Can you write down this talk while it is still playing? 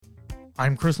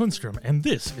I'm Chris Lindstrom, and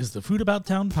this is the Food About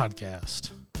Town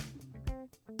podcast.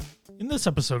 In this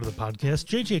episode of the podcast,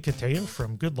 JJ Katea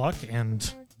from Good Luck,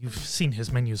 and you've seen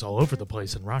his menus all over the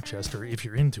place in Rochester if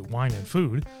you're into wine and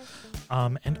food,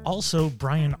 and also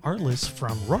Brian Arliss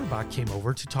from Rohrbach came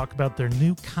over to talk about their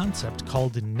new concept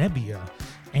called Nebbia,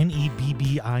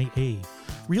 N-E-B-B-I-A.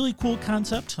 Really cool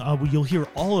concept. You'll hear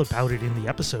all about it in the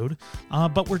episode,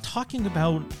 but we're talking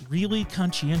about really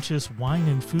conscientious wine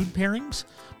and food pairings,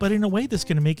 but in a way that's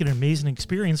going to make it an amazing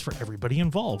experience for everybody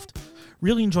involved.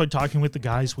 Really enjoyed talking with the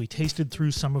guys. We tasted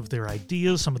through some of their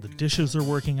ideas, some of the dishes they're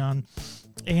working on,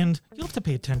 and you'll have to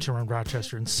pay attention around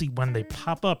Rochester and see when they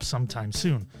pop up sometime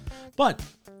soon. But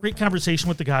great conversation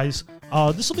with the guys.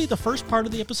 This will be the first part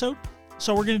of the episode.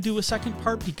 So we're going to do a second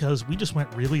part because we just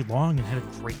went really long and had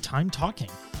a great time talking.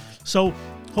 So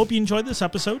hope you enjoyed this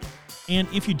episode. And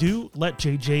if you do, let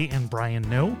JJ and Brian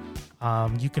know.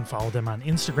 You can follow them on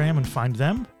Instagram and find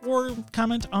them, or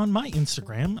comment on my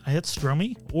Instagram at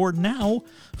Stromy, or now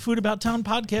Food About Town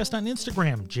podcast on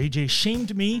Instagram. JJ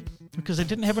shamed me because I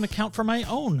didn't have an account for my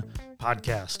own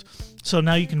podcast. So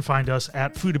now you can find us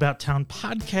at Food About Town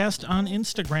podcast on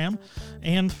Instagram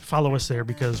and follow us there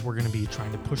because we're going to be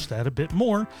trying to push that a bit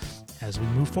more as we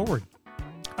move forward.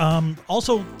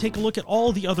 Also, take a look at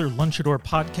all the other Lunchador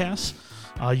podcasts.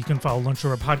 You can follow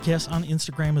Lunchador Podcast on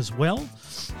Instagram as well.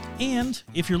 And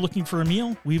if you're looking for a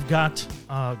meal, we've got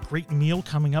a great meal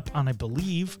coming up on, I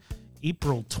believe,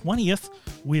 April 20th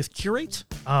with Curate,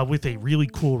 with a really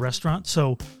cool restaurant.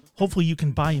 So hopefully you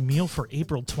can buy a meal for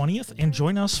April 20th and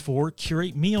join us for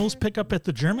Curate Meals Pickup at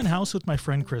the German House with my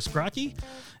friend Chris Grocke.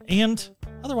 And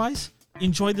otherwise,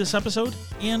 enjoy this episode.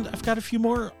 And I've got a few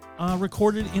more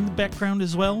recorded in the background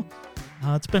as well.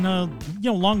 It's been a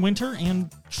long winter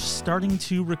and starting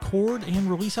to record and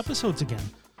release episodes again.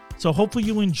 So hopefully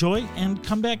you'll enjoy and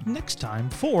come back next time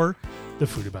for the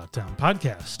Food About Town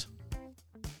podcast.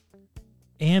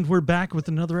 And we're back with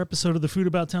another episode of the Food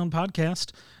About Town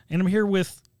podcast. And I'm here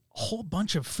with a whole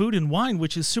bunch of food and wine,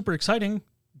 which is super exciting.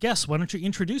 Guests, why don't you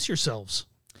introduce yourselves?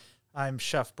 I'm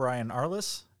Chef Brian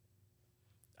Arliss.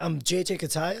 I'm JJ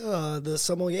Katea, the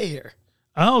sommelier here.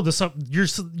 Oh, you're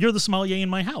the sommelier in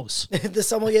my house. The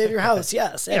sommelier of your house,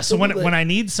 yes. Yeah, absolutely. So when I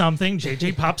need something,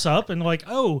 JJ pops up and like,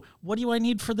 oh, what do I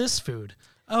need for this food?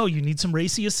 Oh, you need some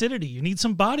racy acidity. You need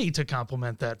some body to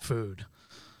complement that food.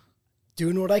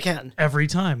 Doing what I can. Every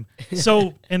time.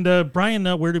 So, and Brian,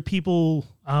 where do people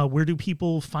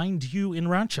find you in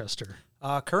Rochester?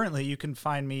 Currently, you can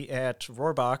find me at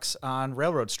Rohrbach on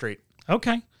Railroad Street.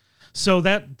 Okay. So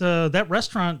that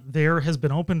restaurant there has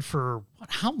been open for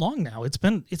how long now? It's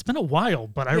been a while,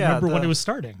 but I remember when it was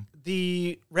starting.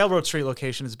 The Railroad Street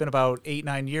location has been about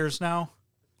 8-9 years now.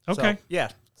 Okay. So,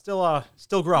 yeah,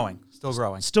 still growing.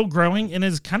 Still growing, and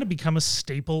has kind of become a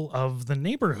staple of the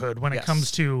neighborhood when it comes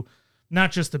to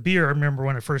not just the beer. I remember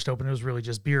when it first opened, it was really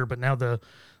just beer, but now the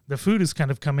food has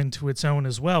kind of come into its own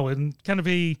as well, and kind of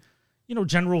a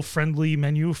general friendly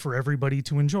menu for everybody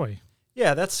to enjoy.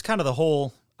 Yeah, that's kind of the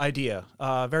whole idea.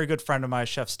 A very good friend of mine,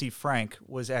 Chef Steve Frank,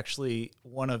 was actually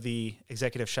one of the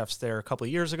executive chefs there a couple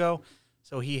of years ago.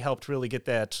 So he helped really get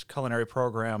that culinary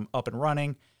program up and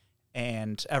running.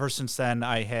 And ever since then,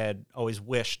 I had always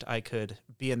wished I could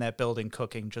be in that building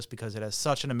cooking just because it has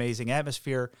such an amazing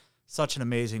atmosphere, such an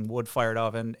amazing wood-fired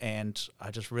oven, and I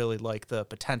just really like the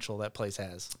potential that place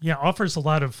has. Yeah, offers a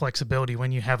lot of flexibility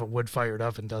when you have a wood-fired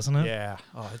oven, doesn't it? Yeah.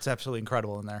 Oh, it's absolutely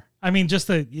incredible in there. I mean, just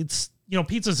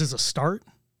pizzas is a start.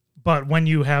 But when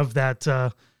you have that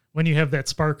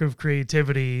spark of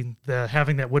creativity,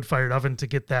 having that wood-fired oven to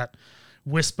get that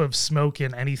wisp of smoke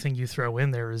in anything you throw in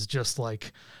there is just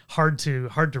like hard to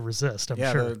resist. I'm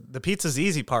sure. The pizza's the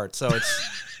easy part, so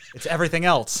it's everything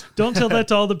else. Don't tell that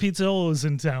to all the pizzaiolos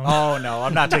in town. Oh no,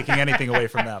 I'm not taking anything away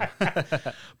from them.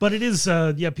 But it is,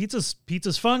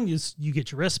 pizza's fun. You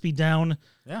get your recipe down,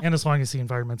 and as long as the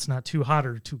environment's not too hot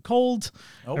or too cold,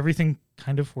 everything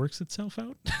kind of works itself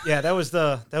out. Yeah, that was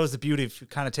the beauty of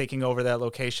kind of taking over that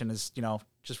location is,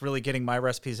 just really getting my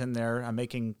recipes in there. I'm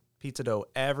making pizza dough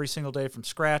every single day from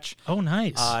scratch. Oh,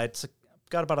 nice. It's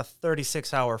got about a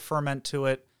 36-hour ferment to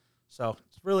it. So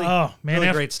it's really,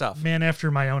 great stuff. Man after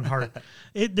my own heart.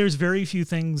 There's very few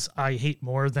things I hate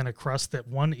more than a crust that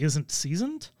one isn't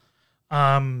seasoned.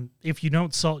 If you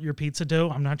don't salt your pizza dough,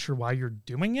 I'm not sure why you're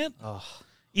doing it. Oh,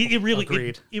 It really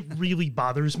agreed. It really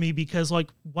bothers me because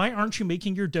why aren't you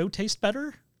making your dough taste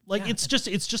better? It's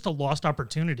just a lost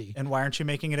opportunity. And why aren't you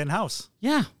making it in-house?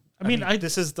 Yeah. I mean,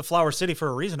 this is the Flour City for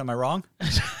a reason. Am I wrong?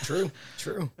 True.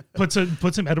 Put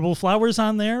some edible flowers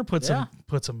on there. Put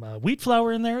some wheat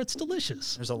flour in there. It's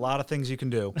delicious. There's a lot of things you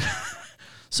can do.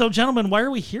 So, gentlemen, why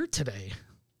are we here today?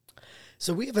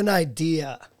 So we have an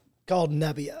idea called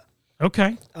Nebbia.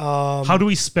 Okay. How do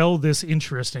we spell this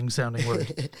interesting sounding word?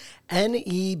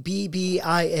 Nebbia.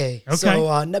 Okay. So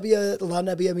Nebbia, La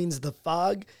Nebbia means the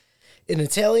fog in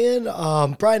Italian.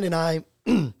 Brian and I,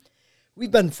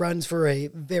 we've been friends for a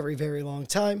very, very long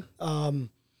time. God,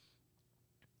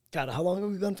 how long have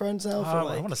we been friends now? For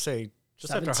I want to say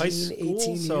just after high 17, school,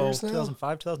 18 so years now?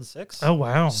 2005, 2006. Oh,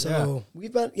 wow. So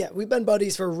we've been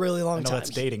buddies for a really I long know time. that's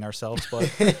dating ourselves,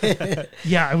 but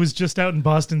Yeah, I was just out in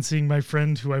Boston seeing my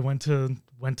friend who I went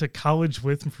to college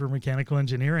with for mechanical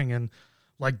engineering, and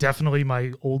like definitely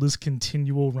my oldest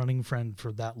continual running friend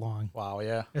for that long. wow,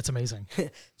 yeah. It's amazing.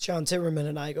 Sean Timmerman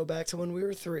and I go back to when we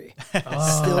were 3.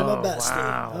 Oh, Still my bestie.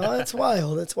 wow. Oh, that's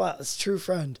wild. That's wild. It's a true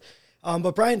friend.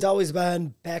 But Brian's always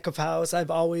been back of house.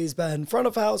 I've always been front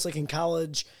of house. Like in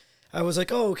college, I was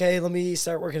like, oh, okay, let me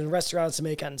start working in restaurants to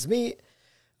make ends meet.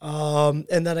 And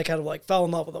then I kind of like fell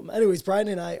in love with them. Anyways, Brian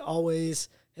and I always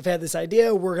have had this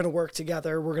idea. We're going to work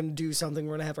together. We're going to do something.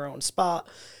 We're going to have our own spot.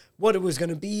 What it was going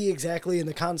to be exactly in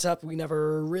the concept, we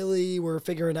never really were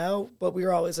figuring out, but we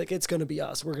were always like, it's going to be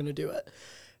us. We're going to do it.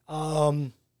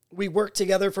 We worked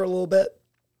together for a little bit.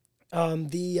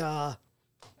 The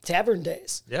Tavern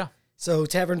days. Yeah. So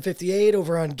Tavern 58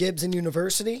 over on Gibbs and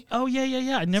University. Oh,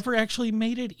 yeah. I never actually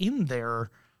made it in there,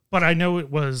 but I know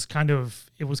it was kind of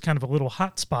a little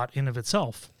hot spot in of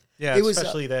itself. Yeah, It was,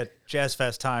 especially that Jazz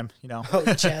Fest time, Oh,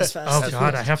 Jazz Fest. Oh,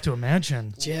 God, I have to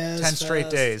imagine. Jazz 10 straight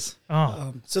Fest. days.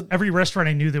 Oh, So every restaurant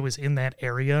I knew that was in that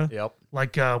area. Yep.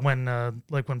 Like when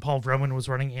Paul Vroman was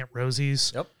running Aunt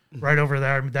Rosie's. Yep. Right over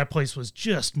there. I mean, that place was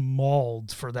just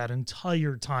mauled for that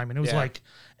entire time. And it was Yeah. like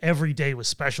every day was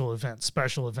special events.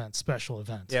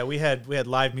 Yeah, we had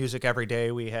live music every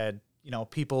day. We had,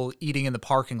 people eating in the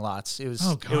parking lots. It was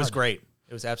Oh, it was God. great.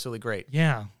 It was absolutely great.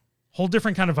 Yeah. Whole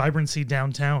different kind of vibrancy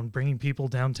downtown, bringing people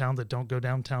downtown that don't go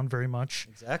downtown very much.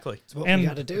 Exactly. it's what And- we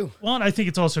got to do. Well, and I think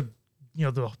it's also,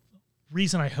 the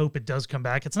reason I hope it does come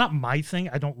back. It's not my thing.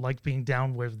 I don't like being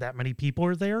down where that many people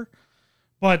are there.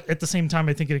 But at the same time,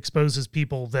 I think it exposes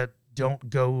people that don't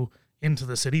go into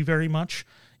the city very much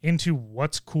into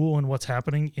what's cool and what's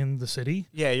happening in the city.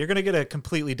 Yeah, you're going to get a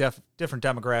completely different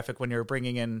demographic when you're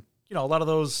bringing in, a lot of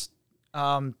those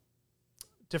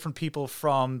different people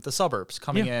from the suburbs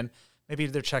coming Yeah. in. Maybe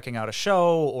they're checking out a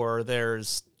show or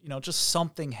there's, just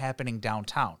something happening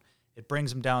downtown. It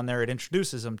brings them down there. It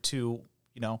introduces them to,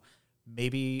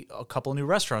 maybe a couple new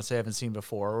restaurants they haven't seen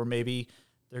before, or maybe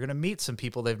they're going to meet some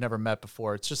people they've never met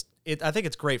before. It's just, I think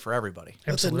it's great for everybody. It's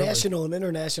a Absolutely. national and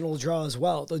international draw as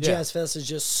well. The Jazz Fest is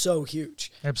just so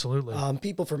huge. Absolutely.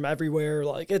 People from everywhere.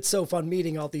 Like, it's so fun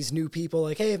meeting all these new people.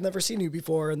 Like, hey, I've never seen you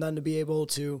before. And then to be able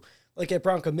to, like at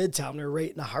Bronco Midtown, they're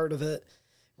right in the heart of it,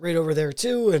 right over there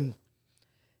too. And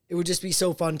it would just be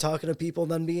so fun talking to people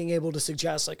and then being able to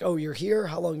suggest like, oh, you're here.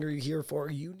 How long are you here for?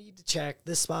 You need to check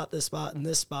this spot, and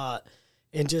this spot,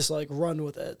 and just like run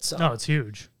with it. So, No, it's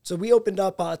huge. so we opened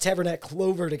up Tavern at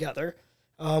Clover together,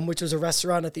 which was a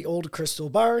restaurant at the old Crystal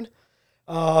Barn.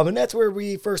 And that's where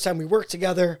first time we worked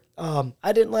together.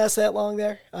 I didn't last that long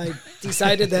there. I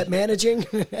decided that managing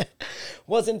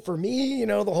wasn't for me.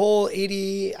 The whole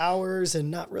 80 hours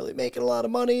and not really making a lot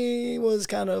of money was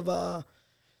kind of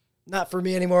not for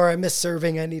me anymore. I missed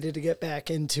serving. I needed to get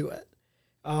back into it.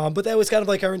 But that was kind of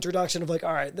like our introduction of like,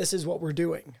 all right, this is what we're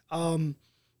doing.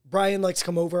 Brian likes to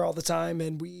come over all the time,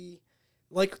 and we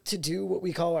like to do what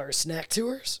we call our snack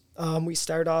tours. We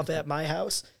start off at my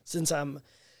house since I'm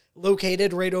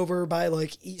located right over by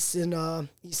like Easton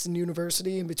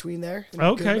University in between there. in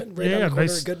Okay. Goodman, right Yeah, on the corner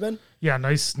nice. of Goodman. Yeah,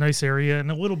 nice area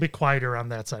and a little bit quieter on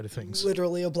that side of things.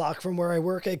 Literally a block from where I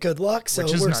work at Good Luck, so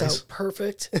Which it is works nice. out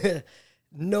perfect.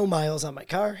 No miles on my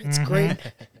car. It's great.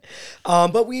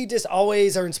 But we just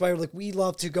always are inspired. Like, we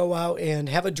love to go out and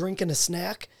have a drink and a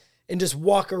snack and just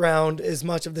walk around as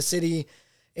much of the city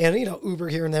and, Uber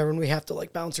here and there when we have to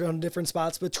like bounce around to different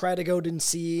spots, but try to go and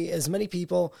see as many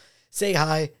people, say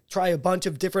hi, try a bunch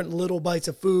of different little bites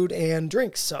of food and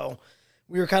drinks. So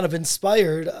we were kind of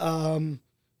inspired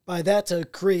by that to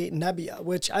create Nebbia,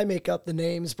 which I make up the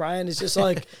names. Brian is just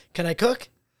like, can I cook?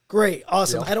 Great.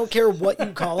 Awesome. I don't care what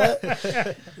you call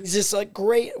it. He's just like,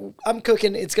 great. I'm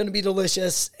cooking. It's going to be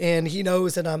delicious. And he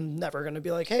knows that I'm never going to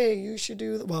be like, hey, you should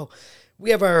do that. Well,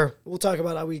 we'll talk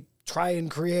about how we try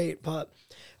and create, but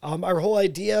our whole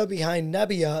idea behind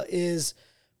Nebbia is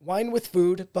wine with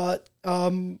food. But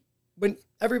when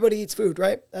everybody eats food,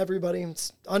 right? Everybody,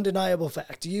 it's undeniable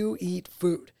fact. You eat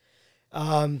food.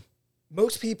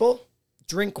 Most people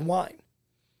drink wine.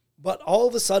 But all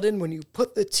of a sudden, when you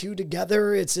put the two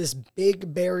together, it's this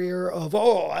big barrier of,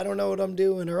 oh, I don't know what I'm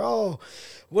doing, or, oh,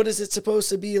 what is it supposed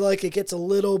to be like? It gets a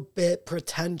little bit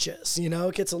pretentious, you know?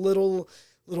 It gets a little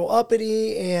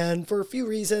uppity, and for a few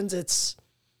reasons, it's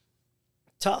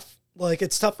tough. Like,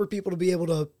 it's tough for people to be able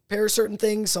to pair certain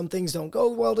things. Some things don't go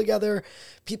well together.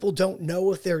 People don't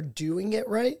know if they're doing it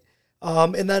right.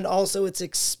 And then also it's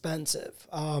expensive.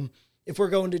 If we're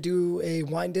going to do a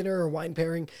wine dinner or wine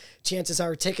pairing, chances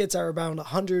are tickets are around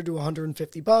 $100 to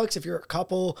 $150. If you're a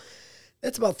couple,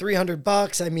 that's about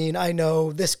 $300. I mean, I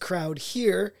know this crowd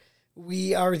here,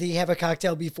 we already have a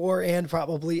cocktail before and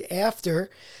probably after.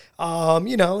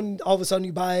 You know, and all of a sudden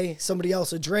you buy somebody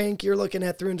else a drink, you're looking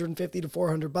at $350 to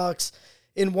 $400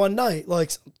 in one night.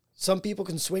 Like, some people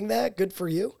can swing that. Good for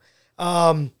you.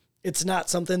 It's not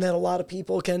something that a lot of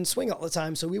people can swing all the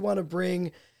time. So we want to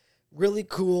bring really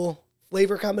cool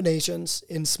flavor combinations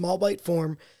in small bite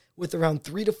form with around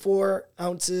 3 to 4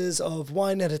 ounces of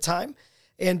wine at a time.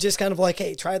 And just kind of like,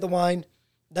 hey, try the wine,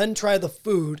 then try the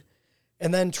food,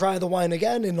 and then try the wine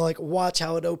again and like watch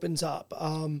how it opens up.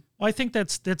 Well, I think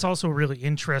that's also a really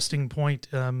interesting point.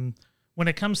 When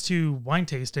it comes to wine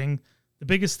tasting, the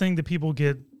biggest thing that people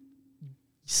get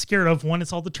scared of, one,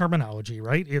 it's all the terminology,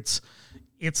 right? It's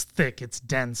thick, it's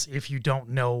dense. If you don't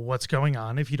know what's going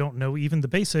on, if you don't know even the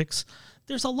basics,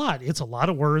 there's a lot. It's a lot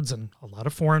of words and a lot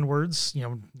of foreign words, you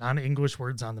know, non-English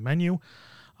words on the menu.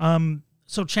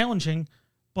 So challenging,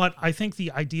 but I think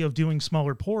the idea of doing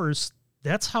smaller pours,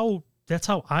 that's how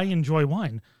I enjoy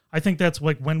wine. I think that's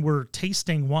like when we're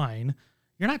tasting wine,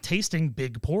 you're not tasting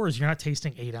big pours. You're not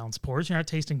tasting 8-ounce pours. You're not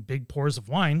tasting big pours of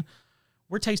wine.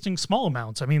 We're tasting small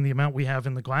amounts. I mean, the amount we have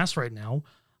in the glass right now,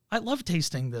 I love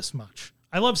tasting this much.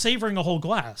 I love savoring a whole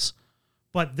glass,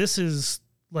 but this is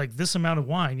like this amount of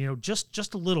wine, you know,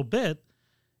 just a little bit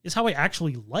is how I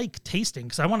actually like tasting,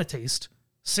 because I want to taste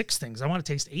 6 things. I want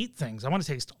to taste 8 things. I want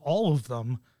to taste all of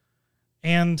them.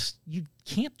 And you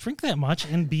can't drink that much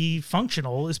and be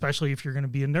functional, especially if you're going to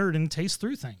be a nerd and taste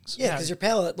through things. Yeah, because your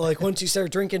palate, like once you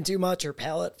start drinking too much, your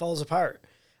palate falls apart.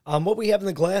 What we have in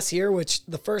the glass here, which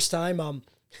the first time,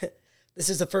 this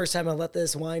is the first time I let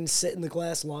this wine sit in the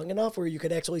glass long enough where you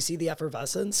could actually see the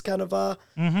effervescence kind of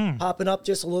popping up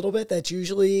just a little bit. That's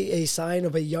usually a sign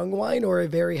of a young wine or a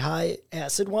very high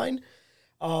acid wine.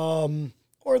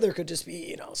 Or there could just be,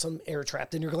 you know, some air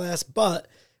trapped in your glass. But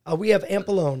we have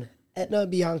Ampolon Etna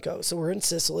Bianco. So we're in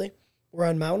Sicily. We're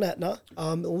on Mount Etna,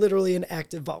 literally an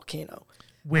active volcano.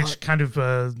 Which kind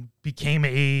of became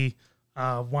a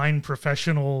wine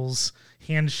professionals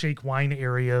handshake wine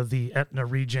area, the Etna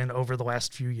region, over the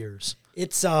last few years.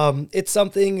 It's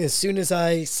something, as soon as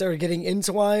I started getting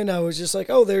into wine, I was just like,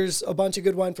 oh, there's a bunch of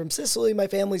good wine from Sicily. My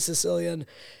family's Sicilian.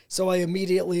 So I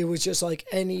immediately was just like,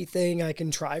 anything I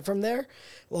can try from there,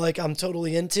 like I'm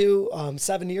totally into.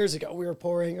 7 years ago, we were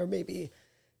pouring, or maybe...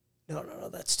 No,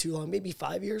 that's too long. Maybe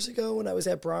 5 years ago when I was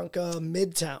at Branca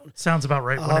Midtown. Sounds about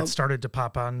right, when it started to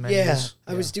pop on menus.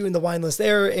 Yeah, I was doing the wine list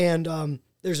there, and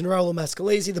there's Nerello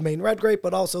Mescalese, the main red grape,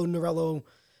 but also Nerello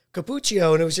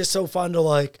Cappuccio, and it was just so fun to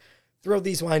like throw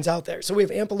these wines out there. So we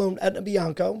have Ampolon Etna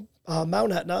Bianco,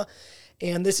 Mount Etna,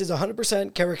 and this is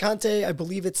 100% Caricante. I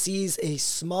believe it sees a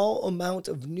small amount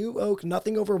of new oak,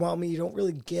 nothing overwhelming. You don't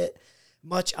really get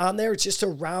much on there. It's just to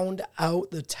round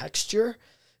out the texture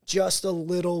just a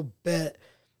little bit.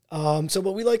 So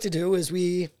what we like to do is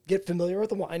we get familiar with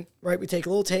the wine, right? We take a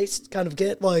little taste, kind of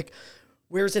get like,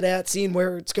 where's it at, seeing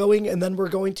where it's going, and then we're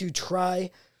going to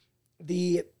try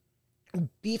the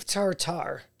beef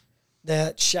tartare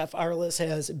that Chef Arliss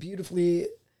has beautifully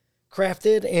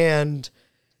crafted. And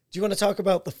do you want to talk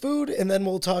about the food, and then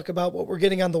we'll talk about what we're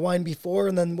getting on the wine before,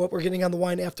 and then what we're getting on the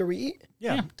wine after we eat?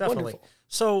 Yeah, definitely. Wonderful.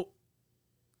 So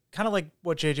kind of like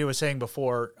what JJ was saying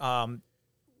before,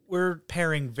 we're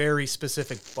pairing very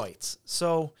specific bites.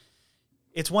 So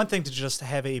it's one thing to just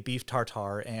have a beef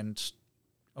tartare and,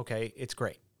 okay, it's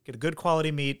great. Get a good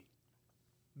quality meat,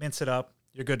 mince it up,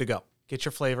 you're good to go. Get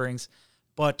your flavorings.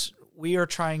 But we are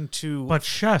trying to... But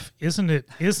chef, isn't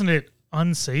it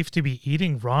unsafe to be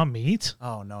eating raw meat?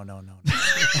 Oh, no. Not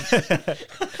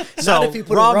if you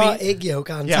put a raw egg yolk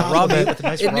on top. Raw meat with a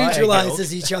nice it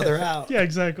neutralizes each other out. Yeah,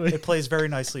 exactly. It plays very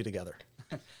nicely together.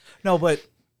 No, but...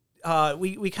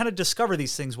 we kind of discover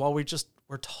these things while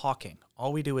we're talking.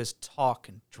 All we do is talk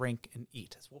and drink and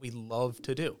eat. That's what we love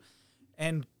to do.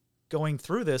 And going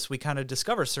through this, we kind of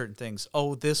discover certain things.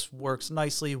 Oh, this works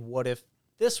nicely. What if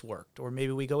this worked? Or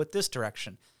maybe we go with this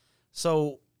direction.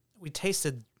 So we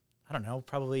tasted, I don't know,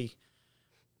 probably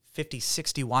 50,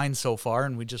 60 wines so far,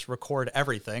 and we just record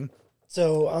everything.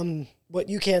 So what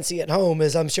you can't see at home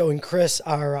is I'm showing Chris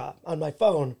on my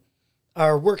phone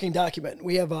our working document.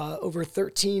 We have over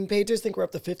 13 pages. I think we're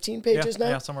up to 15 pages now.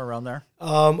 Yeah, somewhere around there.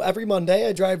 Every Monday,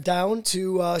 I drive down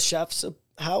to Chef's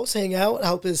house, hang out,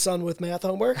 help his son with math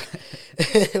homework.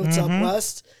 What's up,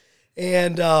 West?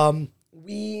 And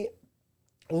we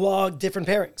log different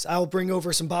pairings. I'll bring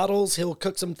over some bottles. He'll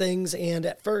cook some things. And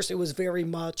at first, it was very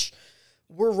much,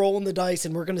 we're rolling the dice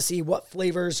and we're going to see what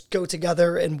flavors go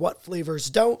together and what flavors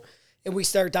don't. And we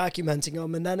start documenting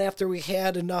them. And then after we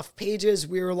had enough pages,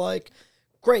 we were like,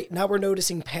 great, now we're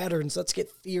noticing patterns. Let's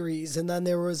get theories. And then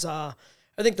there was, I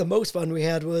think the most fun we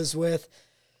had was with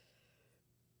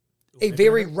a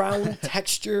very round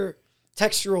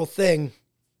textural thing.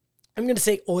 I'm going to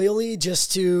say oily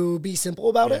just to be simple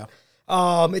about it.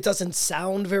 It doesn't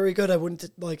sound very good.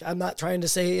 I'm not trying to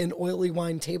say an oily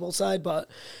wine table side, but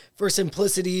for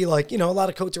simplicity, a lot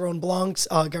of Coteron Blancs,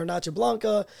 Garnacha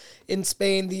Blanca in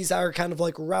Spain, these are kind of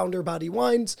like rounder body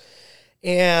wines.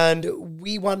 And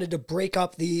we wanted to break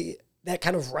up that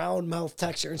kind of round mouth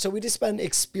texture. And so we just been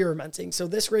experimenting. So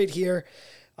this right here,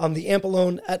 the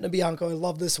Ampolon Etna Bianco, I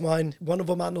love this wine. One of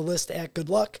them on the list at Good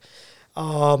Luck.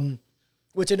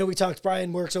 Which I know we talked,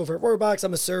 Brian works over at Warbox.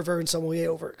 I'm a server and sommelier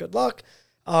over at Good Luck.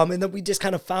 And then we just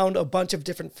kind of found a bunch of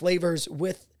different flavors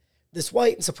with this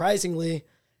white. And surprisingly,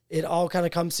 it all kind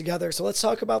of comes together. So let's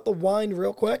talk about the wine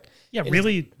real quick. Yeah,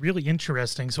 really, really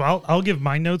interesting. So I'll give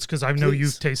my notes because I know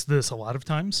you've tasted this a lot of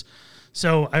times.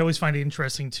 So I always find it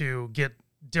interesting to get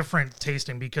different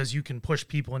tasting because you can push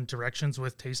people in directions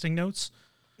with tasting notes.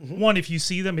 Mm-hmm. One, if you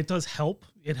see them, it does help.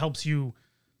 It helps you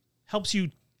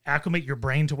acclimate your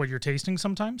brain to what you're tasting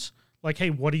sometimes. Like, hey,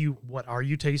 what are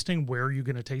you tasting? Where are you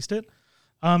going to taste it?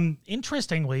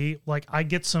 Interestingly, I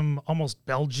get some almost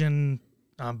Belgian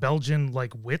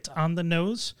wit on the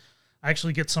nose. I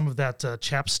actually get some of that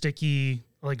chapsticky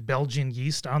Belgian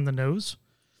yeast on the nose,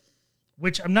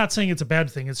 which I'm not saying it's a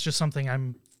bad thing. It's just something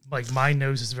I'm my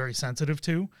nose is very sensitive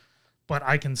to, but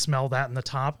I can smell that in the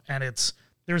top, and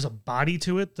there's a body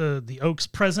to it. The oak's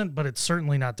present, but it's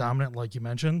certainly not dominant like you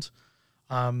mentioned.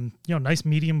 Nice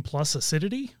medium plus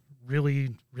acidity,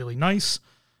 really, really nice.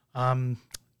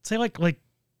 Say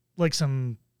like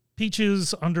some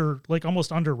peaches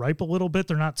almost underripe a little bit.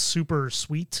 They're not super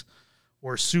sweet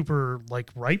or super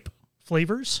ripe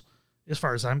flavors as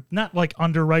far as I'm not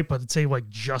underripe, but I'd say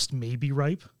just maybe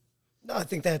ripe. No, I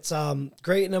think that's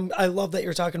great. And I love that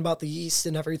you're talking about the yeast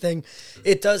and everything.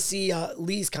 It does see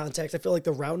lees contact. I feel like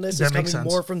the roundness is coming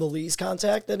more from the lees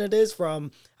contact than it is from,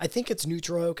 I think it's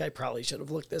Neutral Oak. I probably should have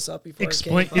looked this up before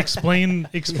Explain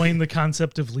the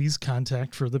concept of lees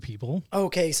contact for the people.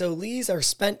 Okay, so lees are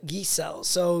spent yeast cells.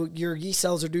 So your yeast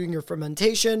cells are doing your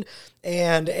fermentation,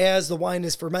 and as the wine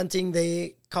is fermenting,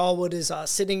 they call what is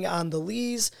sitting on the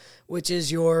lees, which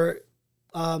is your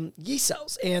yeast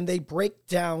cells, and they break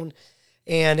down,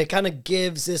 and it kind of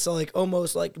gives this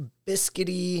almost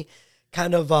biscuity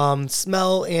kind of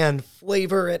smell and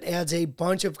flavor. It adds a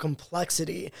bunch of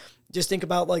complexity. Just think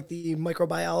about the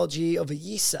microbiology of a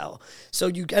yeast cell. So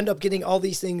you end up getting all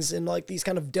these things in these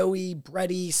kind of doughy,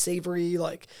 bready, savory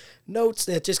notes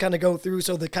that just kind of go through.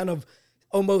 So the kind of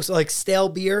almost stale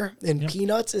beer and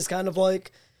peanuts is kind of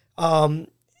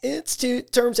it's two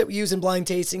terms that we use in blind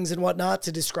tastings and whatnot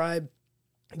to describe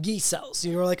yeast cells.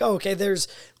 You're okay, there's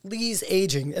lees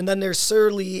aging, and then there's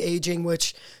Sur Lee aging,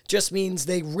 which just means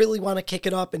they really want to kick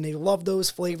it up and they love those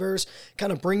flavors.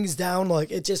 Kind of brings down,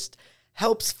 it just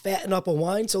helps fatten up a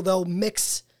wine. So they'll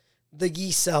mix the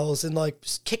yeast cells and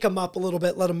kick them up a little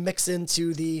bit, let them mix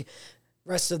into the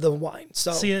rest of the wine.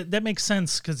 So see, that makes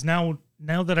sense because now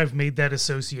that I've made that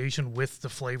association with the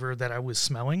flavor that I was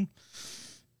smelling,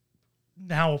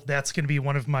 now that's going to be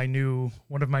one of my new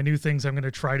things I'm going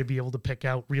to try to be able to pick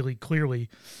out really clearly,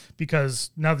 because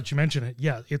now that you mention it,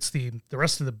 it's the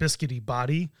rest of the biscuity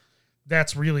body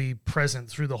that's really present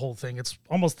through the whole thing. It's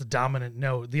almost the dominant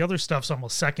note. The other stuff's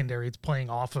almost secondary. It's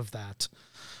playing off of that.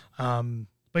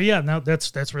 But now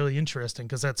that's really interesting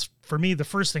because that's, for me, the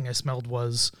first thing I smelled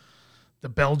was the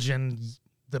Belgian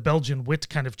wit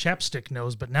kind of chapstick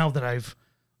nose. But now that I've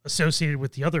associated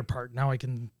with the other part, now I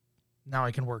can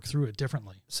work through it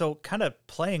differently. So kind of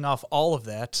playing off all of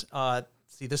that,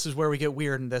 see, this is where we get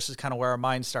weird, and this is kind of where our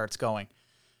mind starts going.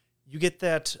 You get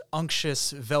that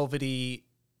unctuous, velvety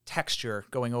texture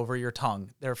going over your tongue.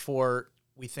 Therefore,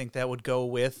 we think that would go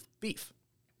with beef.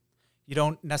 You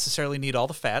don't necessarily need all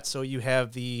the fat, so you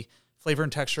have the flavor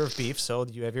and texture of beef, so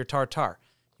you have your tartare.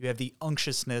 You have the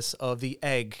unctuousness of the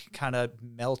egg kind of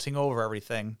melting over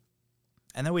everything.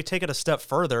 And then we take it a step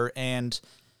further, and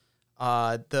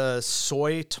the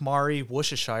soy tamari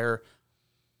Worcestershire,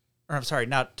 or I'm sorry,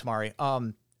 not tamari,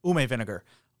 ume vinegar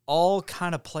all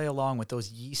kind of play along with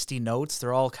those yeasty notes.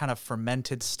 They're all kind of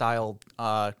fermented style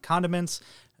condiments,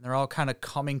 and they're all kind of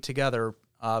coming together,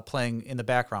 playing in the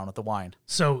background with the wine.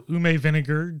 So ume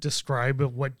vinegar, describe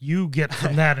what you get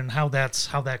from that and how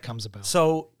that comes about.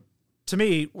 So to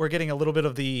me, we're getting a little bit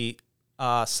of the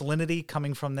salinity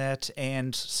coming from that,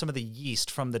 and some of the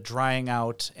yeast from the drying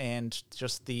out, and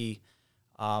just the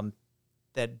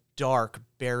that dark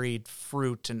berried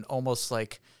fruit and almost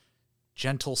like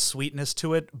gentle sweetness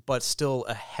to it, but still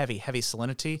a heavy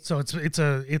salinity. So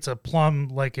it's a plum,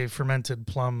 like a fermented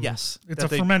plum. Yes, it's a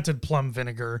fermented plum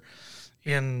vinegar.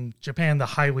 In Japan, the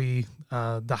highly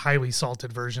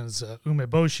salted version is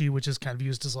umeboshi, which is kind of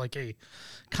used as like a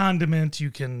condiment.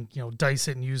 You can dice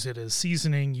it and use it as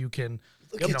seasoning. You can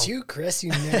look at you, Chris,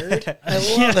 you nerd. I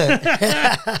love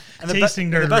it. And tasting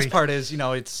the nerdery. best part is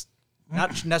it's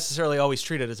not necessarily always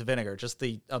treated as a vinegar. Just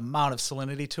the amount of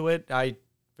salinity to it, I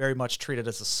very much treat it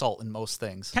as a salt in most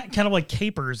things. Kind of like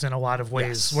capers in a lot of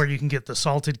ways, Yes. where you can get the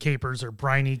salted capers or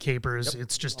briny capers. Yep.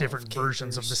 It's just Love different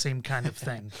versions of capers. the same kind of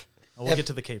thing. We'll get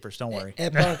to the capers. Don't worry.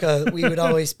 At Bronca, we would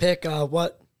always pick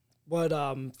what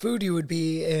food you would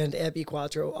be, and Abby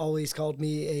Quattro always called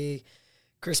me a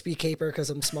crispy caper because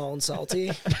I'm small and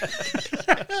salty.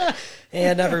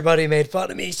 And everybody made fun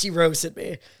of me. She roasted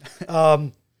me.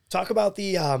 Talk about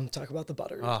the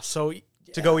butter. So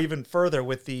to go even further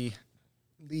with the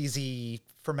leesy,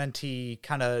 fermenty,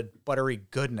 kind of buttery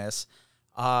goodness,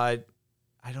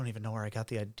 I don't even know where I got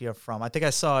the idea from. I think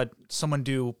I saw someone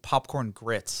do popcorn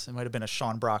grits. It might have been a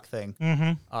Sean Brock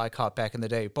thing I caught back in the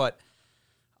day. But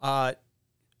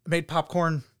made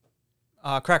popcorn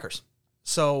crackers.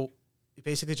 So you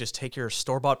basically just take your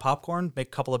store-bought popcorn, make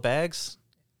a couple of bags,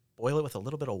 boil it with a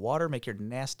little bit of water, make your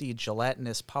nasty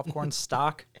gelatinous popcorn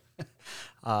stock.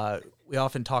 We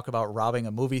often talk about robbing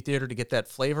a movie theater to get that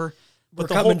flavor. But We're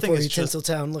the whole coming thing for is you, just,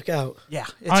 Tinseltown. Look out. yeah,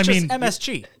 it's I just mean,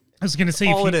 MSG. I was going to say,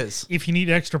 all it is. If you need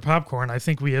extra popcorn, I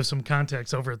think we have some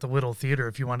contacts over at the Little Theater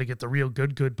if you want to get the real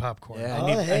good popcorn. Yeah, Oh,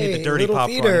 I need the dirty Little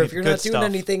popcorn. I Theater, need if you're the not good doing stuff.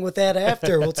 anything with that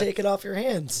after, we'll take it off your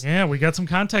hands. Yeah, we got some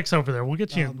contacts over there. We'll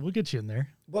get you. We'll get you in there.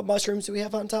 What mushrooms do we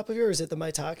have on top of here? Is it the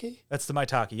maitake? That's the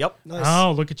maitake. Yep. Nice.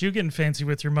 Oh, look at you getting fancy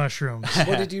with your mushrooms.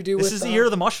 What did you do with This is the year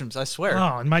of the mushrooms, I swear.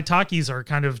 Oh, and maitakes are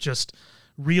kind of just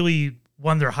really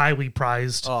one. They're highly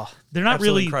prized. Oh, they're not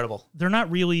absolutely really incredible. They're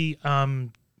not really.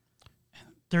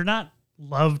 They're not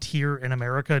loved here in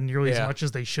America nearly as Yeah. much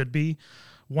as they should be.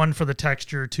 1, for the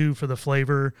texture, 2, for the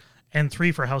flavor, and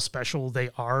 3, for how special they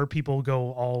are. People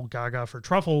go all gaga for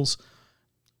truffles,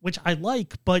 which I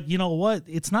like, but you know what?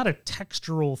 It's not a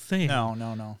textural thing.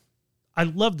 No. I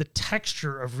love the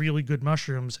texture of really good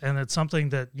mushrooms, and it's something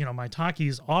that,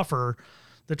 maitakes offer.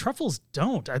 The truffles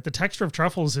don't. The texture of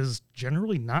truffles is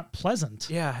generally not pleasant.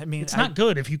 Yeah, I mean, It's not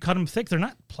good. If you cut them thick, they're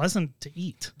not pleasant to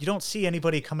eat. You don't see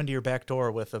anybody coming to your back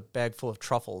door with a bag full of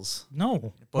truffles.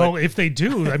 No. But- Well, if they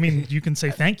do, I mean, you can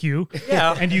say thank you.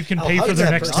 Yeah. And you can I'll pay for hug their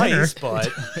that next person. dinner. Nice,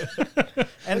 but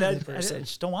and I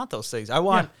just don't want those things.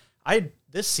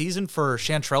 This season for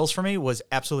chanterelles for me was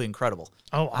absolutely incredible.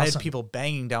 Oh, I had awesome. people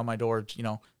banging down my door.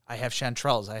 I have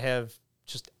chanterelles. I have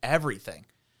just everything,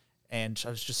 and I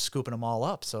was just scooping them all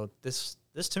up. So this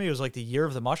to me was like the year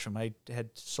of the mushroom. I had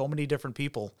so many different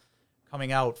people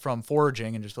coming out from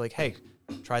foraging and just be like, hey,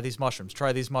 try these mushrooms.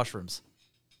 Try these mushrooms.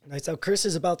 Nice. Now, Chris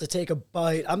is about to take a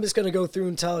bite. I'm just going to go through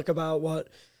and talk about what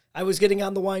I was getting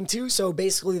on the wine, too. So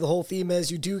basically, the whole theme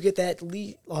is you do get that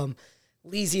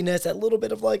leesiness, that little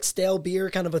bit of like stale beer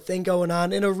kind of a thing going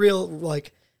on in a real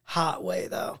like hot way,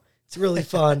 though. It's really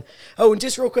fun. Oh, and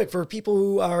just real quick, for people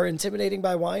who are intimidating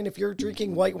by wine, if you're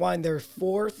drinking white wine, there are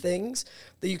 4 things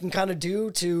that you can kind of do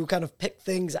to kind of pick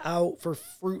things out for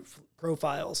fruit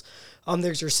profiles.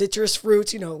 There's your citrus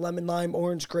fruits, lemon, lime,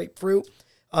 orange, grapefruit.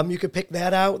 You could pick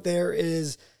that out. There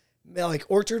is like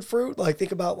orchard fruit, like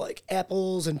think about like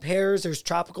apples and pears. There's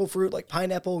tropical fruit like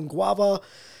pineapple and guava.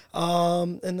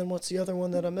 And then what's the other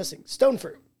one that I'm missing? Stone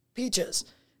fruit, peaches,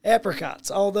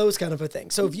 apricots, all those kind of a thing.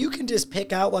 So if you can just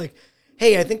pick out like,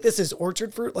 hey, I think this is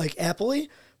orchard fruit, like appley,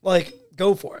 like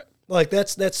go for it. Like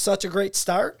that's such a great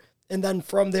start. And then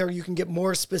from there, you can get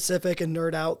more specific and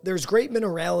nerd out. There's great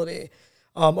minerality,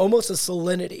 almost a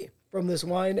salinity from this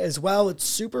wine as well. It's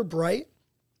super bright.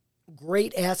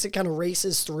 Great acid kind of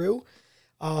races through.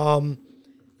 And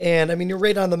I mean, you're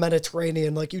right on the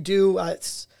Mediterranean. Like you do,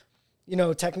 it's,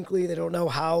 technically they don't know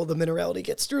how the minerality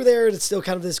gets through there. It's still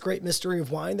kind of this great mystery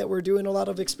of wine that we're doing a lot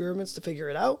of experiments to figure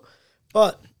it out,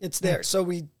 but it's there. So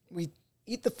we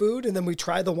eat the food and then we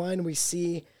try the wine and we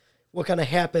see what kind of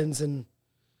happens. And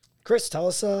Chris, tell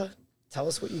us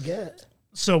what you get.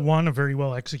 So 1, a very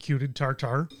well executed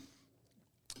tartare.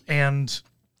 And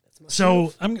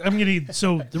So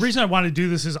so the reason I want to do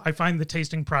this is I find the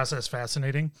tasting process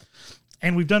fascinating.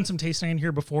 And we've done some tasting in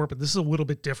here before, but this is a little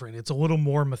bit different. It's a little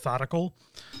more methodical.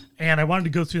 And I wanted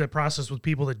to go through that process with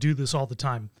people that do this all the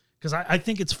time. Because I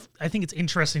think it's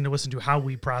interesting to listen to how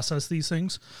we process these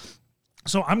things.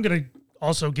 So I'm going to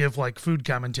also give like food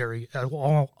commentary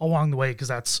along the way, because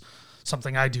that's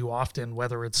something I do often,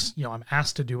 whether it's, I'm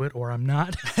asked to do it or I'm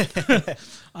not.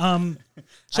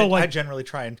 I generally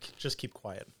try and just keep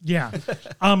quiet. Yeah.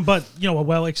 But, a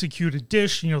well-executed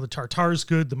dish, the tartare's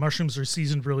good. The mushrooms are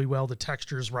seasoned really well. The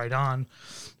texture's right on.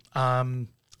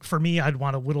 For me, I'd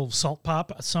want a little salt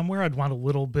pop somewhere. I'd want a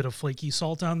little bit of flaky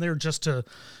salt on there just to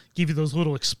give you those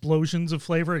little explosions of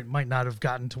flavor. It might not have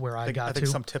gotten to where I think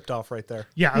some tipped off right there.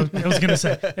 Yeah, I was going to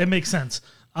say, it makes sense.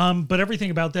 But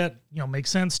everything about that, makes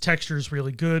sense. Texture is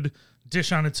really good.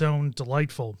 Dish on its own,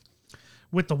 delightful.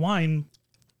 With the wine,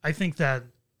 I think that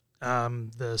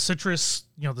the citrus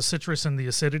and the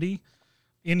acidity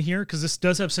in here, because this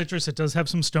does have citrus, it does have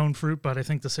some stone fruit, but I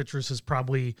think the citrus is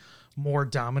probably more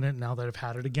dominant now that I've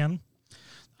had it again.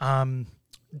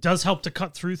 Does help to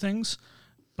cut through things,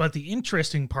 but the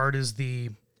interesting part is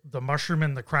the mushroom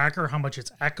and the cracker, how much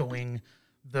it's echoing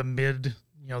the mid,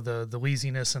 the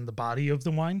leasiness and the body of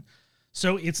the wine.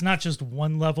 So it's not just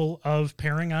one level of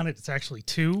pairing on it, it's actually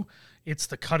two. It's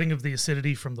the cutting of the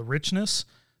acidity from the richness,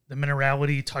 the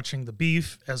minerality touching the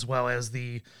beef, as well as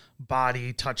the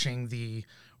body touching the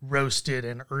roasted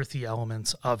and earthy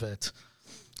elements of it.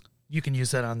 You can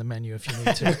use that on the menu if you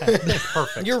need to.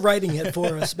 Perfect. You're writing it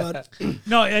for us, but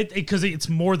no, because it's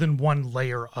more than one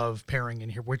layer of pairing in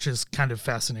here, which is kind of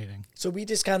fascinating. So we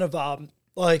just kind of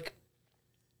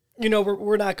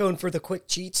we're not going for the quick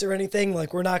cheats or anything.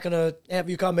 Like, we're not going to have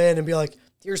you come in and be like,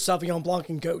 here's Sauvignon Blanc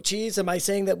and goat cheese. Am I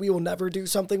saying that we will never do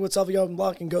something with Sauvignon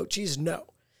Blanc and goat cheese? No,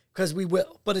 because we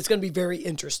will. But it's going to be very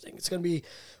interesting. It's going to be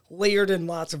layered in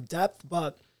lots of depth,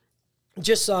 but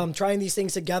just trying these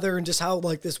things together and just how,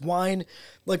 like, this wine,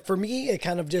 like, for me, it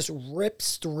kind of just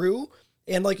rips through.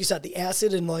 And like you said, the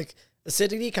acid and, like,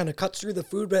 acidity kind of cuts through the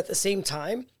food, but at the same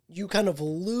time, you kind of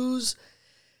lose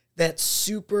that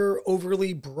super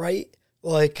overly bright,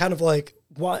 like, kind of like,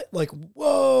 what, like,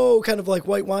 whoa, kind of like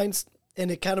white wines.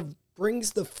 And it kind of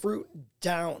brings the fruit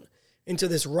down into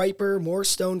this riper, more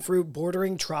stone fruit,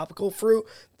 bordering tropical fruit.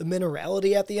 The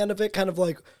minerality at the end of it kind of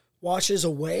like washes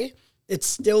away. It's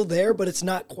still there, but it's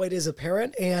not quite as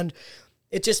apparent. And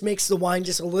it just makes the wine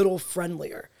just a little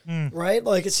friendlier, right?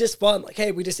 Like, it's just fun. Like,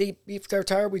 hey, we just ate beef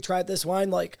tartare. We tried this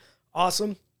wine. Like,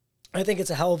 awesome. I think it's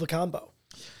a hell of a combo.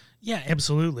 Yeah,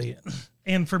 absolutely.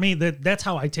 And for me, that's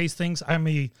how I taste things. I'm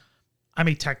a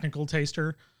technical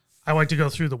taster. I like to go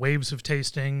through the waves of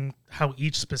tasting, how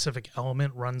each specific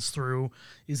element runs through.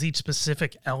 Is each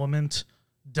specific element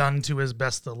done to as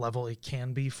best the level it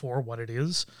can be for what it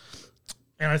is?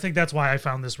 And I think that's why I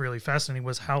found this really fascinating,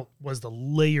 was the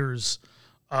layers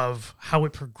of how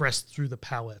it progressed through the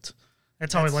palate.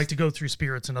 That's how I like to go through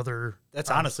spirits and other... That's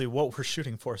honestly what we're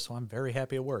shooting for, so I'm very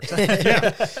happy it worked.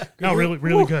 Yeah. No, really,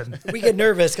 really good. We get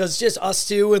nervous because it's just us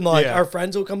two, and like our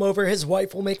friends will come over. His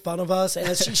wife will make fun of us,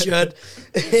 as she should.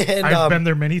 And, I've been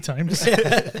there many times.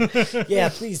 Yeah,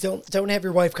 please don't have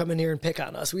your wife come in here and pick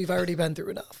on us. We've already been through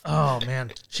enough. Oh,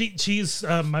 man. She's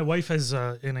my wife has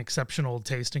an exceptional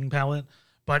tasting palate,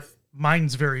 but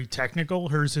mine's very technical.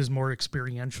 Hers is more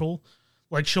experiential.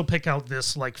 Like, she'll pick out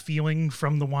this, like, feeling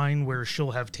from the wine where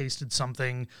she'll have tasted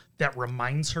something that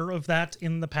reminds her of that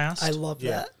in the past. I love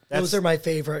that. Those are my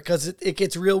favorite because it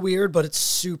gets real weird, but it's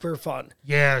super fun.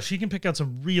 Yeah, she can pick out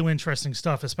some real interesting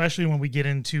stuff, especially when we get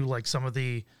into, like, some of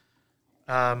the,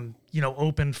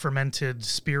 open fermented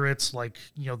spirits, like,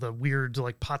 the weird,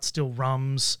 like, pot still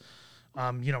rums,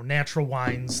 natural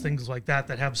wines, things like that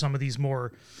have some of these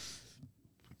more,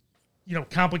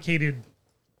 complicated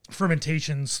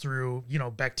fermentations through,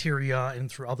 bacteria and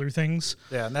through other things.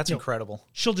 Yeah, and that's incredible.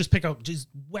 She'll just pick out just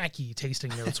wacky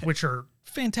tasting notes, which are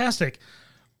fantastic.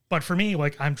 But for me,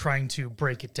 like, I'm trying to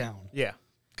break it down. Yeah.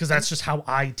 Because that's just how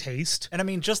I taste. And I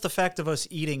mean, just the fact of us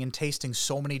eating and tasting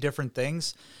so many different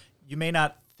things, you may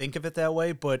not think of it that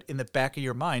way, but in the back of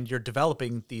your mind, you're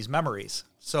developing these memories.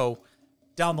 So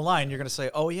down the line, you're going to say,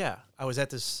 oh yeah, I was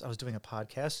doing a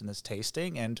podcast and this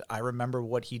tasting, and I remember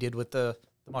what he did with the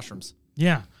mushrooms.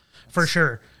 Yeah, for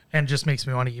sure. And just makes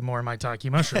me want to eat more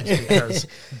maitake mushrooms because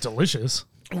delicious.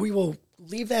 We will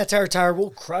leave that tartare. We'll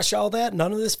crush all that.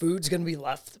 None of this food's going to be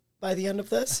left by the end of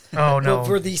this. Oh, no. But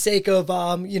for the sake of,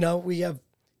 we have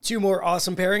 2 more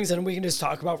awesome pairings, and we can just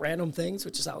talk about random things,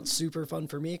 which sounds super fun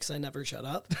for me because I never shut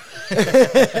up.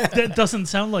 That doesn't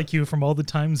sound like you from all the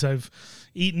times I've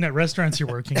eaten at restaurants you're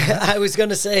working at. I was going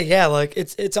to say, yeah, like,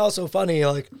 it's also funny,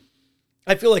 like,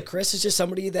 I feel like Chris is just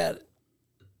somebody that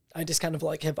I just kind of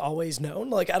like have always known.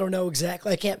 Like, I don't know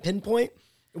exactly. I can't pinpoint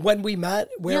when we met,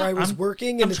 where I was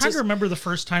working. And I'm trying to remember the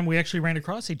first time we actually ran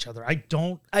across each other. I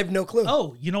have no clue.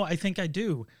 Oh, I think I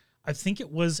do. I think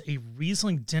it was a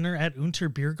Riesling dinner at Unter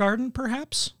Beer Garden,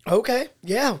 perhaps. Okay.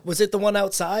 Yeah. Was it the one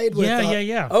outside? With,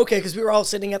 yeah. Okay, because we were all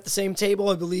sitting at the same table,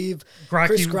 I believe.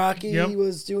 Chris Grocky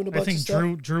was doing a bunch of stuff. I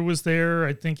think Drew was there.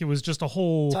 I think it was just a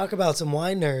whole... Talk about some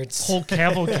wine nerds. Whole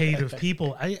cavalcade of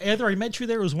people. Either I met you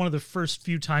there, it was one of the first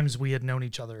few times we had known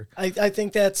each other. I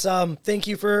think that's... thank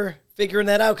you for figuring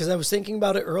that out, because I was thinking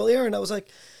about it earlier, and I was like...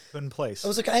 In place. I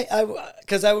was like,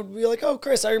 because I would be like, oh,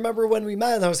 Chris, I remember when we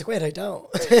met. And I was like, wait, I don't.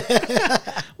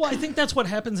 Well, I think that's what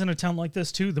happens in a town like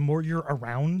this, too. The more you're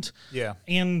around. Yeah.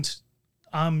 And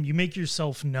you make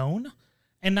yourself known.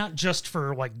 And not just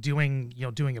for, like, doing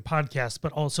a podcast,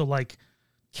 but also, like,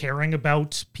 caring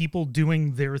about people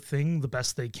doing their thing the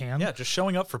best they can. Yeah, just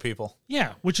showing up for people.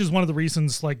 Yeah, which is one of the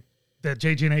reasons, like, that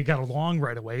JJ and I got along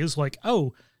right away. Is like,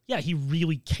 oh, yeah, he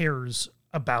really cares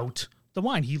about the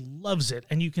wine. He loves it.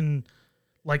 And you can,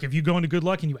 like, if you go into Good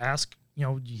Luck and you ask,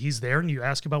 he's there and you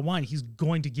ask about wine, he's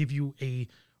going to give you a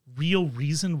real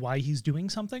reason why he's doing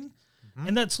something. Mm-hmm.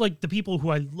 And that's like the people who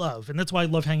I love. And that's why I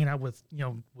love hanging out with,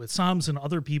 with Sams and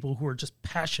other people who are just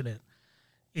passionate,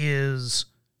 is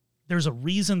there's a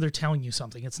reason they're telling you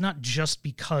something. It's not just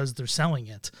because they're selling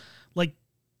it. Like,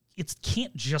 it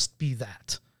can't just be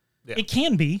that. Yeah. It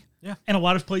can be. Yeah. And a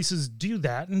lot of places do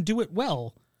that and do it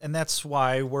well. And that's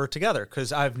why we're together,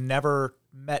 because I've never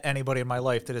met anybody in my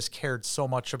life that has cared so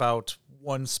much about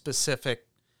one specific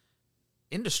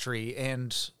industry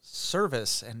and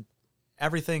service and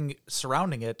everything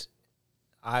surrounding it.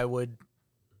 I would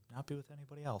not be with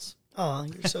anybody else. Oh,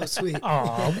 you're so sweet.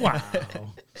 Oh,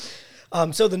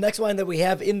 wow. So the next wine that we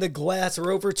have in the glass,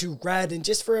 we're over to Red. And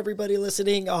just for everybody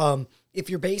listening, if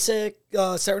you're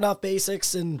starting off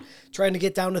basics and trying to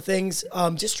get down to things,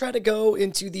 just try to go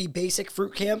into the basic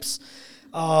fruit camps.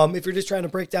 If you're just trying to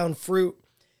break down fruit,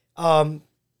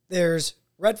 there's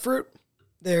red fruit,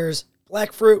 there's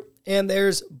black fruit, and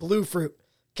there's blue fruit.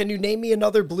 Can you name me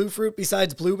another blue fruit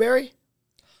besides blueberry?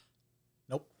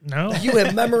 Nope. No. You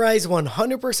have memorized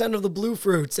 100% of the blue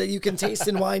fruits that you can taste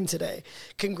in wine today.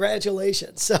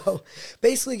 Congratulations. So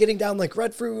basically getting down like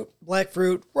red fruit, black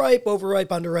fruit, ripe, overripe,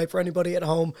 underripe for anybody at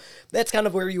home. That's kind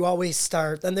of where you always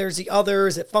start. Then there's the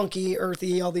others, funky,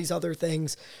 earthy, all these other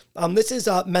things. This is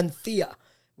Mencia.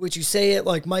 Would you say it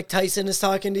like Mike Tyson is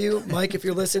talking to you? Mike, if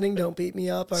you're listening, don't beat me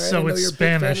up. All right, so I know it's you're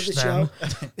Spanish, a big fan of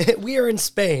the show. We are in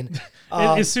Spain.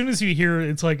 As soon as you hear,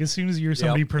 it's like as soon as you hear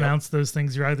somebody pronounce those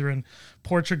things, you're either in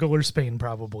Portugal or Spain,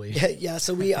 probably. Yeah,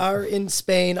 so we are in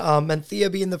Spain.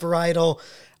 Mencia being the varietal.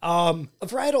 A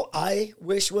varietal I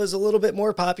wish was a little bit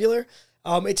more popular.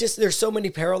 It's just there's so many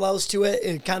parallels to it,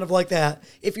 and kind of like that.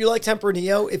 If you like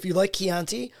Tempranillo, if you like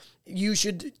Chianti, you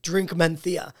should drink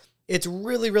Mencia. It's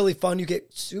really, really fun. You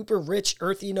get super rich,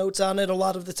 earthy notes on it a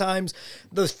lot of the times.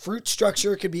 The fruit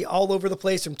structure could be all over the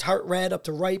place, from tart red up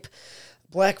to ripe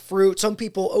black fruit. Some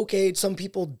people oak-age, some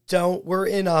people don't. We're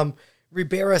in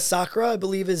Ribera Sacra, I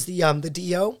believe, is the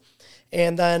DO.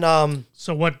 And then...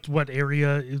 So what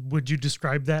area would you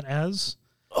describe that as?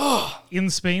 In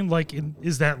Spain? Like,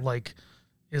 is that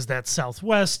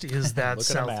southwest? Is that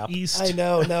southeast? I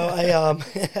know. No,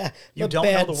 you don't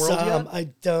know the world yet? I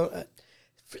don't...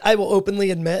 I will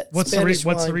openly admit. What's the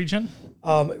region?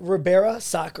 Ribera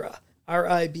Sacra.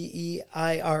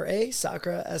 Ribeira,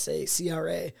 Sacra,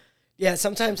 Sacra. Yeah,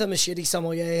 sometimes I'm a shitty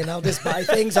sommelier, and I'll just buy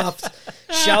things off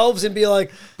shelves and be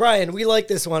like, Brian, we like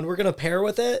this one. We're going to pair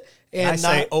with it. And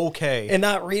say, okay. And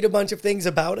not read a bunch of things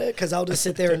about it, because I'll just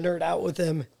sit there and nerd out with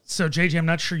him. So, JJ, I'm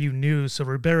not sure you knew. So,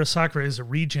 Ribera Sacra is a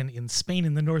region in Spain,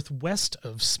 in the northwest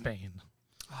of Spain.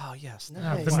 Oh, yes.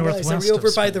 Nice. The northwest. Are we over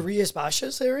by the Rias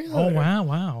Baixas area? Oh,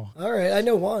 wow. All right, I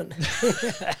know one.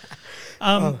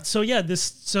 So, yeah,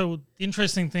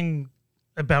 interesting thing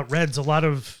about reds, a lot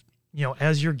of,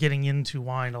 as you're getting into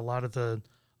wine, a lot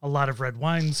of red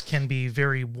wines can be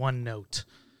very one note.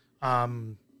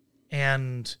 And,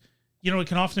 it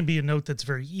can often be a note that's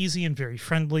very easy and very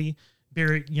friendly,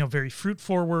 very fruit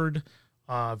forward,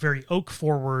 very oak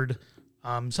forward,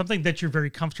 something that you're very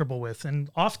comfortable with. And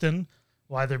often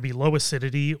will either be low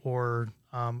acidity or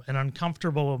an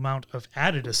uncomfortable amount of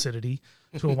added acidity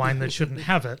to a wine that shouldn't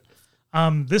have it.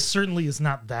 This certainly is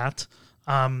not that.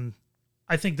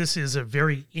 I think this is a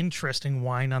very interesting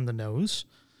wine on the nose.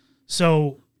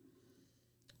 So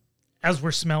as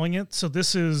we're smelling it, so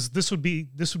this would be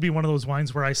one of those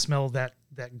wines where I smell that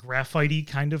graphite-y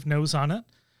kind of nose on it,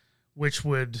 which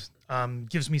would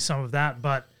gives me some of that.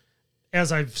 But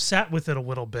as I've sat with it a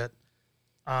little bit,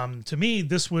 To me,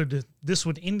 this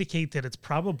would indicate that it's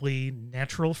probably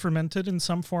natural fermented in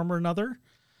some form or another.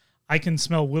 I can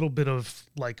smell a little bit of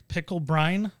like pickle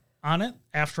brine on it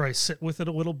after I sit with it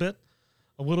a little bit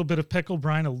of pickle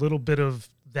brine, a little bit of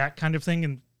that kind of thing.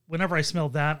 And whenever I smell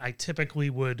that, I typically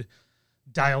would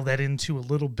dial that into a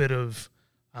little bit of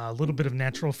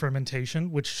natural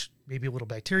fermentation, which maybe a little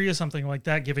bacteria, something like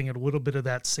that, giving it a little bit of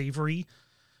that savory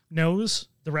nose.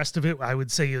 The rest of it, I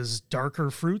would say, is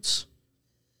darker fruits,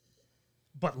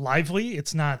 but lively.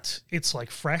 It's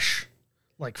like fresh,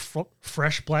 like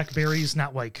fresh blackberries,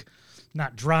 not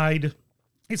dried.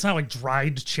 It's not like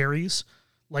dried cherries.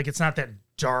 Like it's not that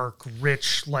dark,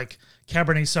 rich, like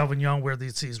Cabernet Sauvignon, where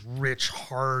there's these rich,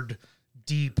 hard,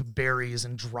 deep berries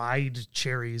and dried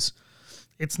cherries.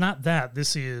 It's not that.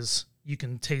 This is, you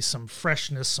can taste some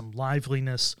freshness, some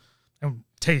liveliness. And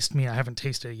taste me, I haven't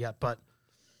tasted it yet, but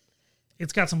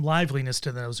it's got some liveliness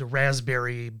to those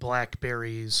raspberry,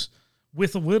 blackberries,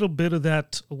 with a little bit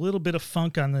of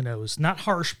funk on the nose. Not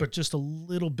harsh, but just a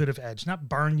little bit of edge. Not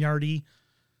barnyardy,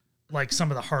 like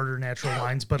some of the harder natural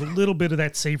wines, but a little bit of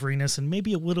that savoriness and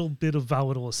maybe a little bit of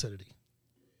volatile acidity.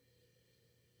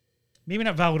 Maybe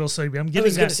not volatile acidity. I'm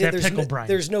getting that pickle brine.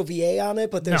 There's no VA on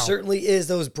it, but there certainly is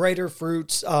those brighter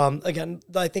fruits. Again,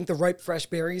 I think the ripe fresh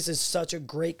berries is such a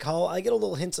great call. I get a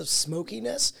little hints of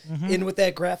smokiness in with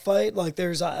that graphite. Like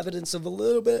there's evidence of a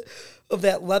little bit of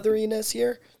that leatheriness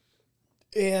here.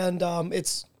 And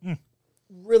it's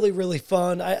really, really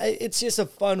fun. It's just a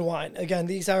fun wine. Again,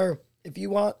 these are, if you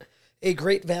want a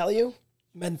great value,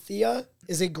 Mencia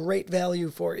is a great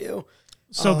value for you.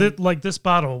 So this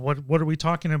bottle, what are we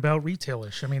talking about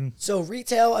retail-ish? I mean, so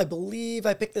retail, I believe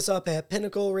I picked this up at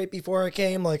Pinnacle right before I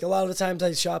came. Like a lot of the times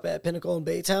I shop at Pinnacle in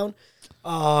Baytown.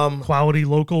 Quality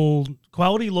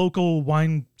local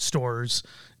wine stores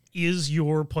is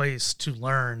your place to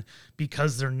learn,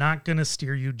 because they're not going to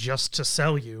steer you just to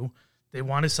sell you. They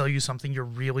want to sell you something you're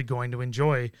really going to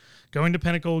enjoy. Going to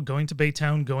Pinnacle, going to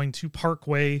Baytown, going to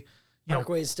Parkway.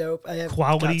 Parkway's dope. I have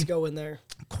got to go in there.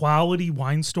 Quality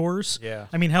wine stores. Yeah.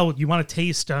 I mean, hell, you want to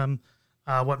taste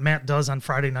what Matt does on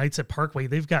Friday nights at Parkway.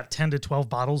 They've got 10 to 12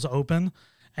 bottles open,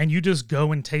 and you just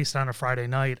go and taste on a Friday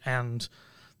night, and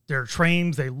they're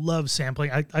trained. They love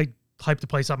sampling. I hype the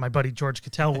place up. My buddy George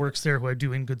Cattell works there, who I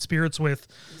do In Good Spirits with.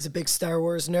 He's a big Star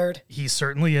Wars nerd. He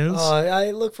certainly is.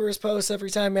 I look for his posts every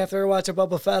time after I watch a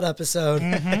Boba Fett episode.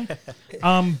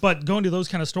 But going to those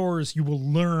kind of stores, you will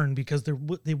learn, because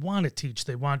they want to teach.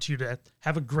 They want you to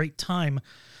have a great time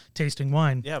tasting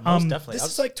wine. Yeah, most definitely. This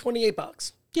is like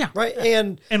 $28. Yeah. Right?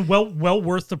 And well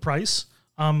worth the price.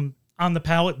 On the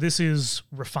palate, this is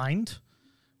refined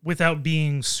without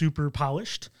being super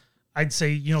polished. I'd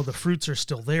say, the fruits are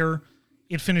still there.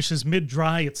 It finishes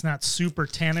mid-dry. It's not super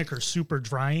tannic or super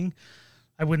drying.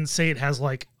 I wouldn't say it has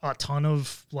like a ton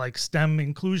of like stem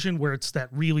inclusion where it's that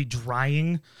really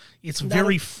drying. It's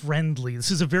very friendly.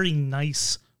 This is a very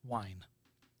nice wine.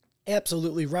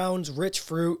 Absolutely. Rounds, rich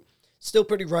fruit, still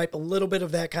pretty ripe. A little bit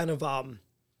of that kind of,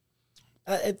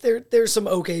 there's some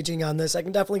oak aging on this. I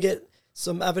can definitely get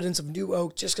some evidence of new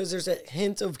oak just because there's a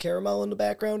hint of caramel in the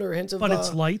background or a hint of... But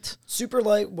it's light. Super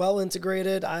light, well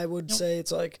integrated. I would say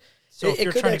it's like... So if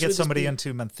you're trying to get somebody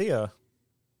into Mencia, you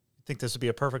think this would be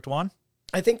a perfect one?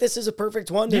 I think this is a perfect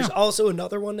one. There's also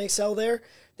another one they sell there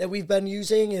that we've been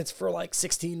using. It's for like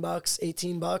 $16,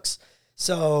 $18.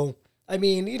 So, I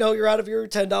mean, you're out of your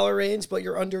 $10 range, but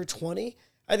you're under 20.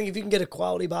 I think if you can get a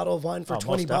quality bottle of wine for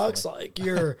 $20, like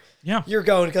you're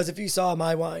going, because if you saw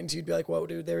my wines, you'd be like, whoa,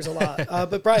 dude, there's a lot.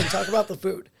 But Brian, talk about the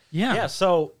food. Yeah.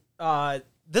 So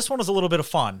this one was a little bit of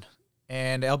fun,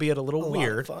 and albeit a little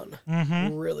weird. Lot of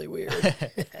fun. Really weird.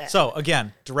 So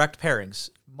again, direct pairings.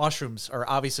 Mushrooms are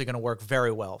obviously going to work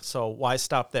very well. So why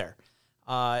stop there?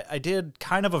 I did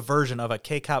kind of a version of a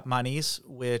K-Cup Manis,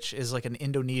 which is like an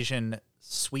Indonesian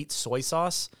sweet soy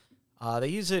sauce. They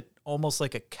use it almost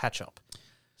like a ketchup.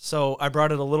 So I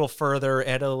brought it a little further,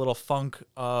 added a little funk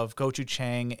of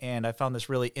gochujang, and I found this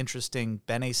really interesting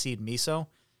bene seed miso.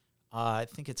 I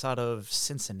think it's out of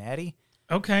Cincinnati.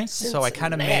 Okay. So I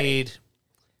kind of made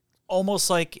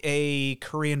almost like a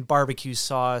Korean barbecue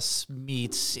sauce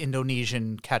meets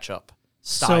Indonesian ketchup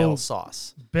style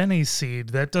sauce. Bene seed,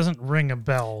 that doesn't ring a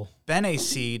bell. Bene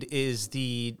seed is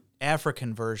the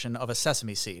African version of a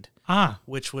sesame seed,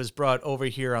 which was brought over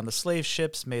here on the slave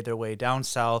ships, made their way down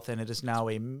south, and it is now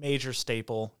a major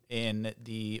staple in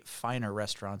the finer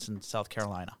restaurants in South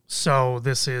Carolina. So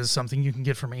this is something you can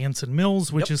get from Anson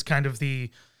Mills, which is kind of the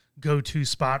go-to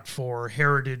spot for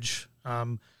heritage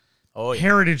Oh, yeah.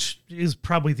 Heritage is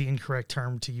probably the incorrect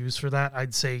term to use for that.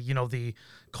 I'd say, the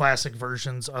classic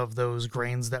versions of those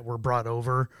grains that were brought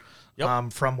over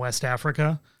from West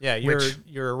Africa. Yeah,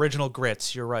 your original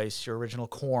grits, your rice, your original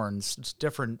corns, it's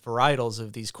different varietals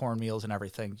of these cornmeals and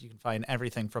everything. You can find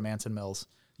everything from Anson Mills.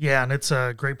 Yeah, and it's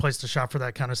a great place to shop for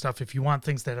that kind of stuff if you want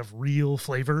things that have real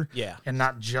flavor. Yeah. And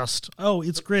not just,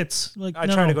 it's grits. Like, I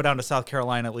try to go down to South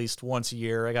Carolina at least once a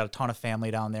year. I got a ton of family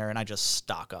down there, and I just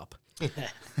stock up.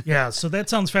 Yeah, so that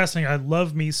sounds fascinating. I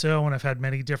love miso, and I've had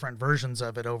many different versions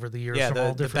of it over the years. Yeah, from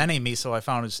all the different... Bene miso I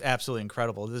found is absolutely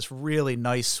incredible. This really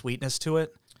nice sweetness to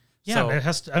it. Yeah, So, it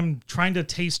has to, I'm trying to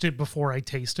taste it before I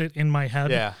taste it in my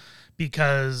head. Yeah.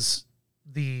 Because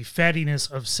the fattiness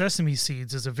of sesame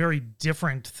seeds is a very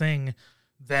different thing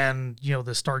than,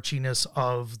 the starchiness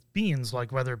of beans,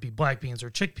 like whether it be black beans or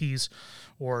chickpeas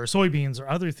or soybeans or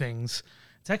other things.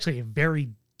 It's actually a very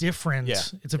different,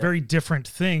 it's a very different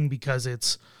thing because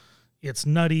it's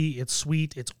nutty, it's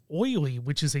sweet, it's oily,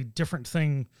 which is a different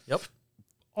thing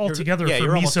altogether for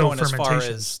you're almost miso going as far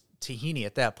fermentation. as tahini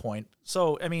at that point.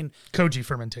 So, I mean, Koji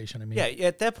fermentation, I mean. yeah,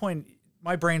 at that point,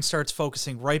 my brain starts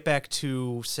focusing right back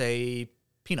to, say,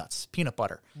 peanuts, peanut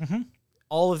butter. Mm-hmm.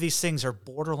 All of these things are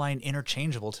borderline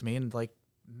interchangeable to me. And like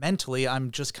mentally,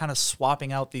 I'm just kind of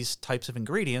swapping out these types of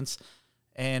ingredients.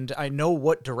 And I know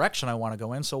what direction I want to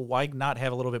go in. So why not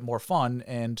have a little bit more fun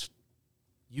and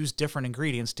use different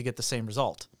ingredients to get the same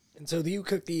result? And so you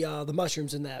cooked the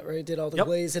mushrooms in that, right? Did all the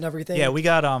glaze and everything? Yeah, we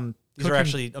got these are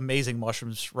actually amazing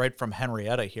mushrooms right from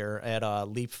Henrietta here at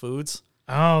Leap Foods.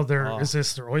 Oh, is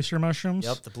this their oyster mushrooms?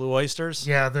 Yep, the blue oysters.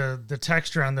 Yeah, the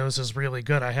texture on those is really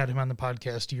good. I had him on the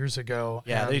podcast years ago.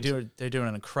 Yeah, they're doing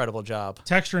an incredible job.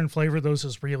 Texture and flavor, those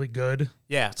is really good.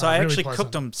 Yeah, so I really actually pleasant.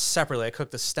 cooked them separately. I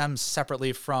cooked the stems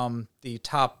separately from the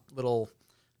top little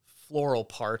floral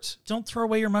part. Don't throw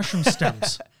away your mushroom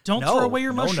stems. Don't throw away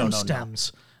your mushroom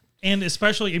stems. And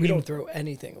especially, we don't throw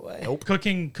anything away. Nope.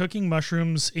 Cooking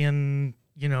mushrooms in,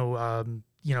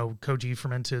 koji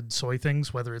fermented soy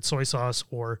things, whether it's soy sauce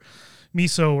or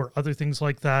miso or other things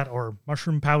like that, or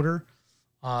mushroom powder,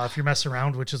 if you're messing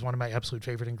around, which is one of my absolute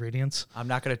favorite ingredients. I'm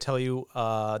not going to tell you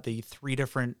the 3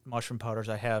 different mushroom powders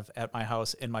I have at my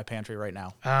house in my pantry right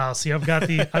now. See, I've got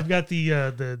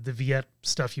the Viet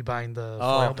stuff you buy in the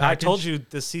foil package. I told you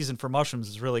this season for mushrooms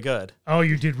is really good. Oh,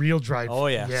 you did real dried. Oh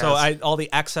yeah. Yes. So all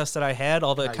the excess that I had,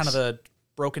 all the Nice. kind of the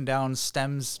broken down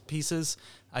stems pieces,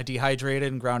 I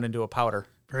dehydrated and ground into a powder.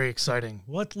 Very exciting.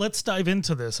 Let's dive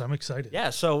into this. I'm excited. Yeah,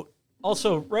 so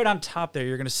also right on top there,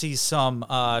 you're going to see some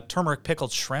turmeric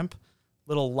pickled shrimp,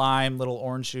 little lime, little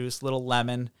orange juice, little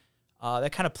lemon.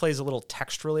 That kind of plays a little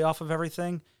texturally off of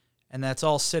everything, and that's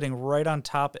all sitting right on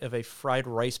top of a fried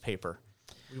rice paper.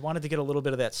 We wanted to get a little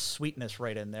bit of that sweetness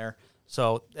right in there,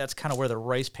 so that's kind of where the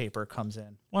rice paper comes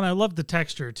in. Well, I love the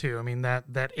texture too. I mean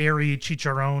that airy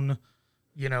chicharron,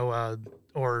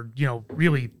 or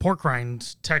really pork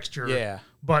rind texture. Yeah.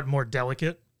 But more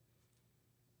delicate.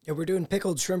 Yeah, we're doing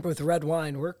pickled shrimp with red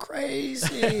wine. We're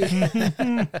crazy.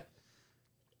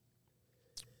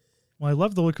 Well, I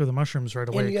love the look of the mushrooms right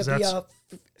away. And you Because got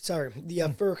that's the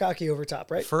furikake over top,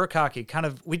 right?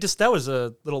 Furikake, that was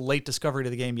a little late discovery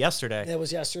to the game yesterday. That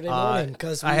was yesterday morning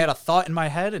because I had a thought in my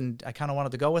head and I kind of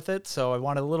wanted to go with it. So I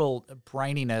wanted a little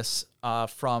brininess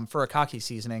from furikake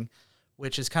seasoning,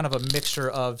 which is kind of a mixture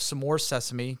of some more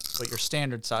sesame, but your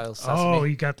standard style sesame. Oh,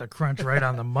 you got the crunch right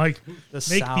on the mic. The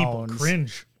Make people sounds.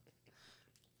 cringe.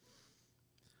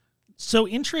 So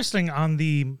interesting on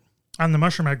the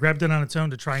mushroom. I grabbed it on its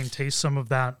own to try and taste some of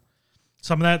that.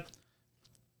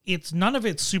 It's none of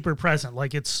it's super present.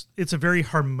 Like it's a very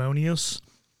harmonious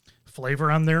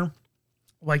flavor on there.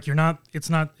 Like it's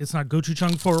not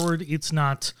gochujang forward. It's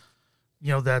not,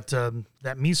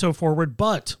 that miso forward,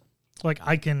 but like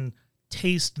I can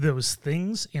taste those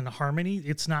things in harmony.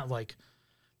 It's not like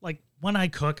when I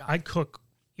cook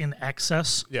in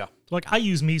excess. Yeah. Like I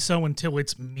use miso until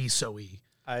it's miso-y.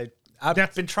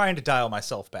 I've been trying to dial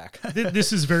myself back.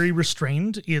 This is very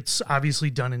restrained. It's obviously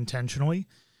done intentionally.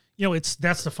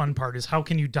 That's the fun part is how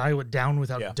can you dial it down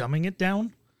without dumbing it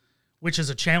down, which is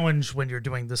a challenge when you're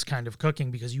doing this kind of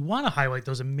cooking because you want to highlight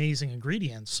those amazing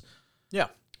ingredients. Yeah.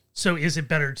 So is it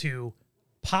better to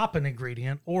pop an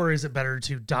ingredient or is it better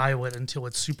to dial it until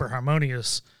it's super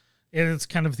harmonious? And it's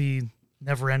kind of the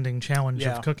never-ending challenge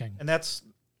of cooking. And that's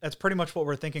pretty much what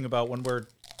we're thinking about when we're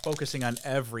focusing on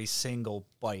every single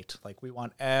bite. Like we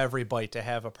want every bite to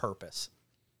have a purpose.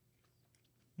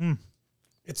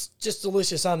 It's just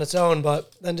delicious on its own,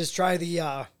 but then just try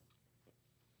the.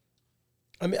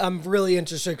 I'm really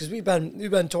interested because we've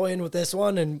been toying with this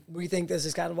one, and we think this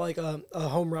is kind of like a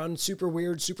home run, super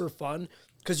weird, super fun.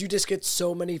 because you just get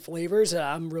so many flavors. And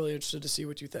I'm really interested to see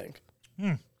what you think.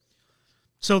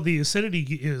 So the acidity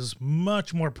is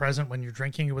much more present when you're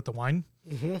drinking it with the wine.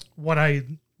 What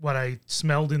I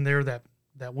smelled in there, that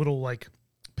little like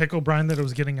pickle brine that I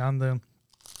was getting on the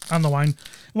wine.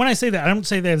 When I say that, I don't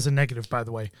say that as a negative, by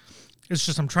the way. It's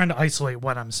just I'm trying to isolate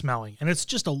what I'm smelling, and it's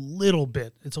just a little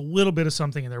bit. It's a little bit of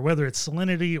something in there, whether it's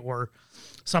salinity or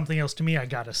something else. To me, I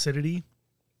got acidity.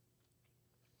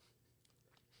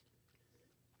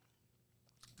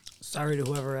 Sorry to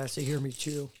whoever has to hear me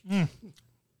chew.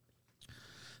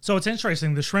 So it's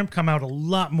interesting. The shrimp come out a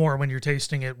lot more when you're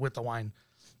tasting it with the wine.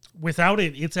 Without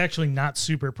it, it's actually not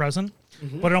super present,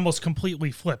 but it almost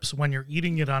completely flips. When you're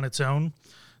eating it on its own,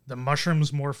 the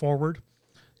mushrooms more forward.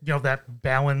 You know, that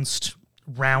balanced,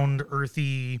 round,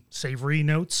 earthy, savory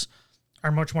notes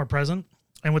are much more present.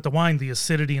 And with the wine, the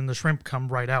acidity and the shrimp come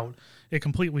right out. It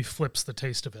completely flips the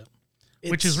taste of it,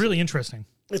 which is really interesting.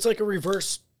 It's like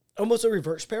almost a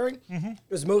reverse pairing.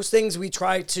 Because most things we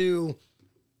try to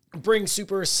bring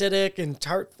super acidic and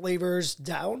tart flavors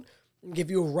down and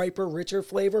give you a riper, richer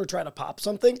flavor, or try to pop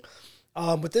something.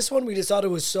 But this one, we just thought it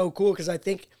was so cool because I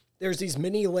think there's these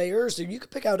mini layers, and you can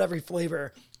pick out every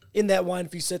flavor in that wine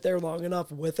if you sit there long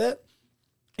enough with it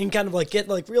and kind of like get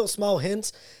like real small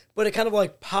hints, but it kind of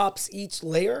like pops each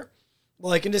layer,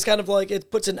 like, and just kind of like it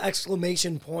puts an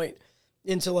exclamation point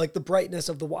into like the brightness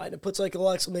of the wine. It puts like a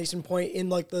little exclamation point in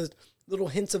like the little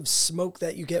hints of smoke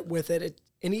that you get with it.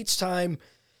 And each time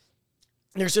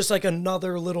there's just like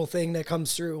another little thing that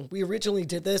comes through. We originally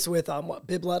did this with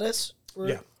Bib lettuce.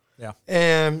 Yeah.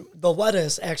 And the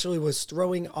lettuce actually was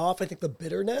throwing off, I think, the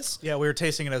bitterness. Yeah, we were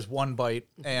tasting it as one bite,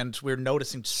 and we were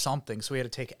noticing something, so we had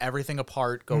to take everything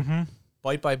apart, go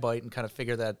bite by bite, and kind of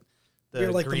figure that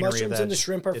the Like the mushrooms and the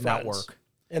shrimp are did friends. not work.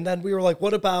 And then we were like,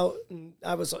 what about,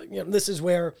 I was like, this is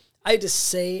where I had to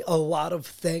say a lot of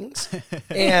things.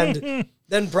 And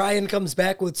then Brian comes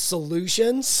back with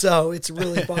solutions. So it's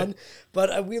really fun.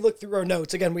 But we looked through our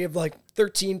notes. Again, we have like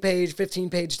 13-page,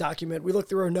 15-page document. We looked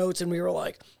through our notes and we were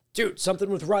like, dude, something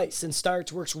with rice and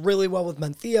starch works really well with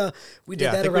Manthea. We did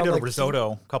that I think around we did like a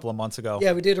risotto a couple of months ago.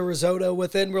 Yeah, we did a risotto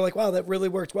with it. And we're like, wow, that really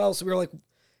worked well. So we were like,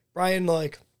 Brian,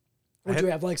 like, what do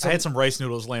you have? Like, I had some rice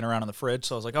noodles laying around in the fridge.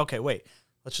 So I was like, okay, wait.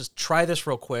 Let's just try this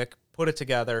real quick, put it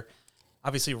together.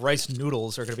 Obviously, rice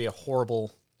noodles are going to be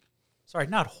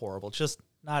not horrible, just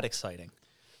not exciting.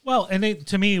 Well, and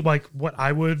to me, like what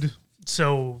I would,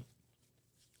 so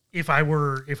if I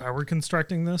were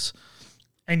constructing this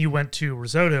and you went to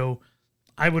risotto,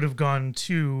 I would have gone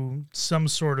to some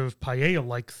sort of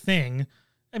paella-like thing.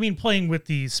 I mean, playing with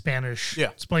the Spanish,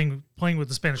 playing with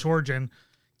the Spanish origin,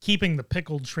 keeping the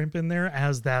pickled shrimp in there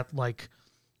as that, like,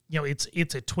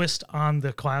 it's a twist on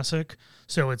the classic.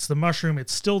 So it's the mushroom.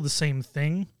 It's still the same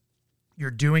thing.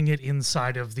 You're doing it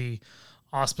inside of the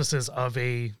auspices of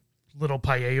a little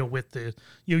paella with the,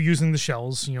 using the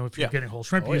shells, if you're getting whole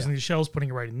shrimp, using the shells, putting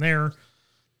it right in there,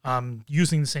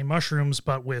 using the same mushrooms,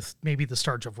 but with maybe the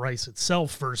starch of rice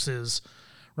itself versus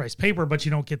rice paper, but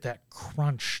you don't get that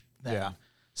crunch then. Yeah.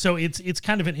 So it's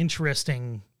kind of an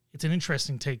interesting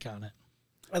take on it.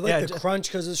 I like the crunch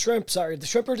because the shrimp, the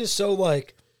shrimp are just so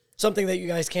like something that you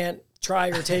guys can't try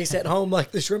or taste at home.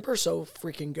 Like the shrimp are so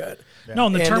freaking good. Yeah. No,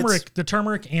 and the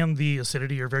turmeric and the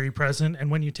acidity are very present.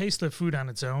 And when you taste the food on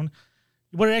its own,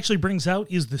 what it actually brings out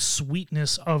is the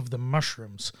sweetness of the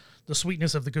mushrooms, the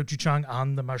sweetness of the gochujang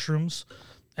on the mushrooms,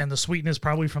 and the sweetness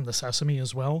probably from the sesame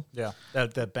as well. Yeah,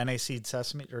 the bene seed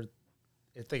sesame,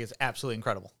 I think it's absolutely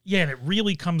incredible. Yeah, and it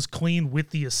really comes clean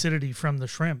with the acidity from the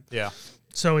shrimp. Yeah.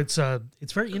 So it's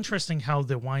very interesting how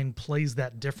the wine plays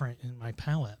that different in my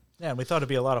palate. Yeah, and we thought it'd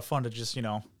be a lot of fun to just,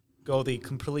 go the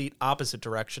complete opposite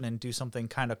direction and do something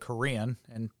kind of Korean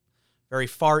and very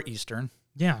Far Eastern.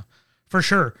 Yeah, for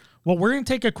sure. Well, we're going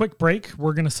to take a quick break.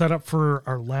 We're going to set up for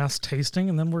our last tasting,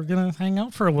 and then we're going to hang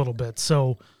out for a little bit.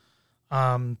 So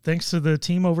thanks to the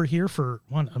team over here for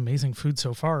amazing food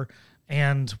so far,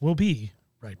 and we'll be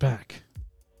right back.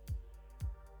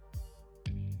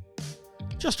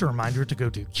 Just a reminder to go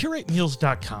to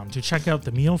curatemeals.com to check out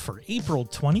the meal for April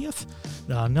 20th,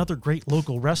 another great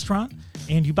local restaurant.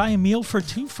 And you buy a meal for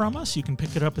two from us, you can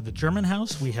pick it up at the German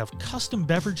House. We have custom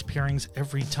beverage pairings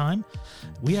every time.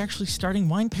 We actually starting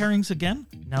wine pairings again,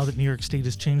 now that New York State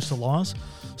has changed the laws.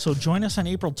 So join us on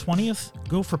April 20th,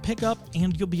 go for pickup,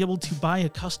 and you'll be able to buy a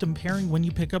custom pairing when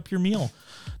you pick up your meal.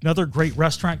 Another great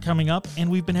restaurant coming up, and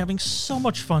we've been having so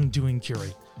much fun doing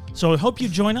Curate. So I hope you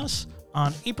join us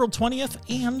on April 20th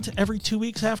and every 2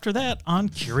 weeks after that on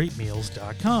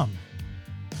curatemeals.com.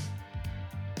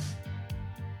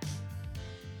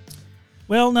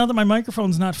 Well, now that my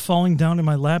microphone's not falling down in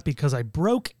my lap because I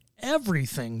broke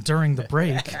everything during the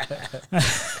break.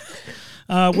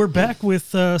 We're back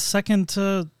with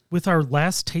with our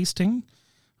last tasting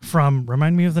from,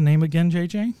 remind me of the name again,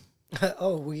 JJ?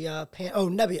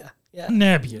 Nebbia. Yeah.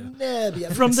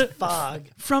 Nebbia. From the fog.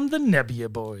 From the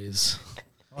Nebbia Boys.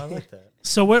 Oh, I like that.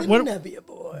 So what Nebbia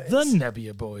Boys. The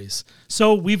Nebbia Boys.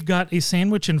 So we've got a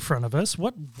sandwich in front of us.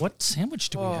 What sandwich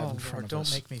do we have in front of us?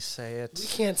 Don't make me say it. We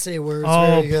can't say words. Oh,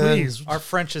 very good. please. Our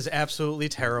French is absolutely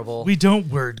terrible. We don't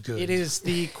word good. It is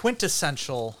the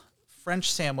quintessential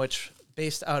French sandwich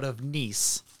based out of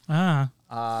Nice,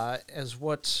 as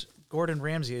what Gordon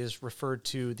Ramsay has referred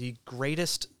to the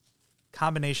greatest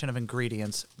combination of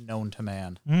ingredients known to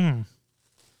man.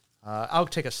 I'll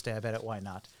take a stab at it. Why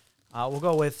not? We'll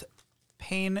go with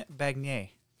pain beignet.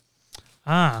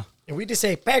 And we just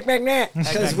say pain beignet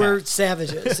because we're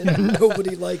savages and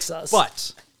nobody likes us.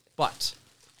 But.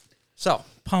 So.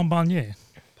 Pain beignet.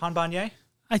 Pain beignet?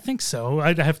 I think so.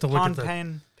 I'd have to look at the...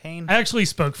 Pain. I actually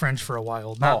spoke French for a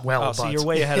while. Not well, but... So you're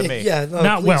way ahead of me. Yeah, no,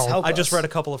 not well. Help I just us. read a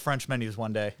couple of French menus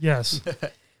one day. Yes.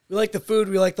 We like the food.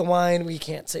 We like the wine. We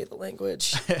can't say the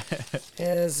language.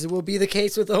 As will be the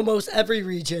case with almost every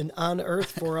region on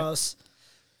Earth for us.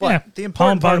 But the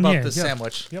important part about this Yep.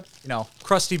 sandwich, Yep.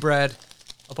 Crusty bread,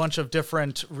 a bunch of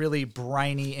different really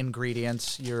briny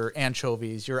ingredients, your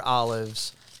anchovies, your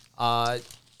olives.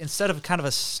 Instead of kind of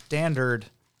a standard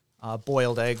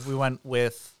boiled egg, we went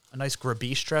with a nice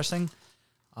grabiche dressing,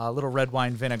 a little red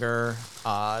wine vinegar,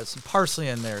 some parsley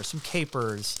in there, some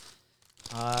capers.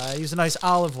 Use a nice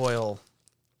olive oil.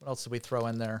 What else did we throw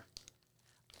in there?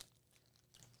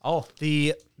 Oh,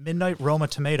 the Midnight Roma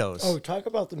tomatoes. Oh, talk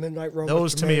about the Midnight Roma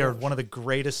Those to me are tomatoes. one of the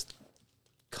greatest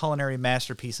culinary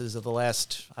masterpieces of the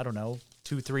last,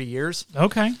 2-3 years.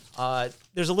 Okay.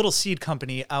 There's a little seed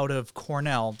company out of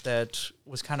Cornell that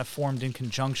was kind of formed in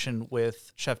conjunction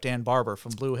with Chef Dan Barber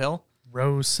from Blue Hill.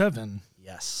 Row 7.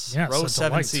 Yes. Yes, Row a 7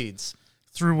 delight. Seeds.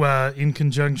 Through, in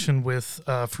conjunction with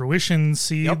Fruition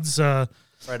Seeds. Right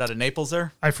out of Naples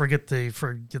there. I forget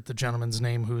the gentleman's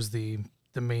name who's the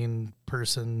main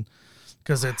person,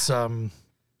 because it's oh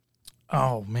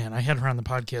man, I had her on the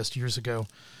podcast years ago.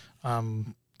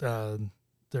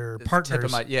 They're partners.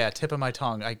 Tip of my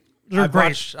tongue. They're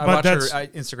great, I but watch her that's-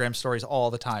 Instagram stories all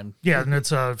the time. Yeah, and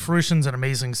it's Fruition's an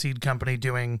amazing seed company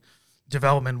doing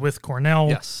development with Cornell.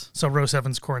 Yes. So Row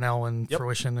 7's Cornell and Yep.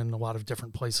 Fruition and a lot of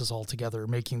different places all together,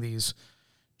 making these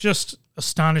just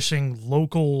astonishing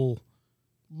local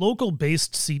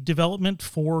based seed development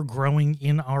for growing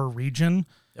in our region.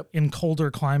 Yep. In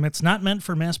colder climates, not meant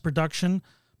for mass production,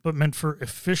 but meant for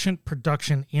efficient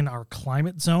production in our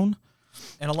climate zone.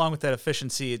 And along with that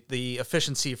efficiency, the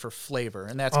efficiency for flavor.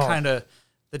 And that's Oh. kind of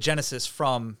the genesis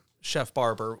from Chef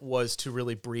Barber, was to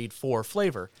really breed for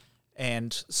flavor.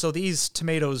 And so these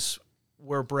tomatoes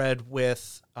were bred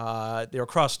with, they were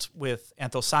crossed with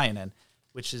anthocyanin,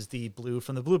 which is the blue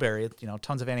from the blueberry,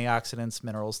 tons of antioxidants,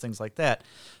 minerals, things like that.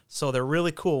 So they're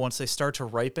really cool. Once they start to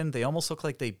ripen, they almost look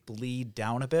like they bleed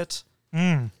down a bit.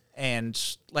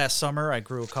 And last summer, I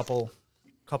grew a couple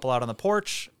out on the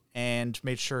porch and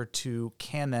made sure to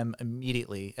can them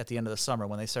immediately at the end of the summer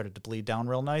when they started to bleed down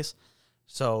real nice.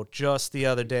 So just the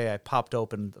other day, I popped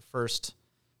open the first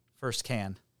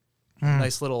can.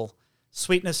 Nice little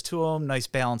sweetness to them, nice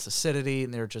balanced acidity,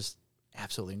 and they're just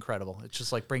absolutely incredible. It's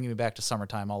just like bringing me back to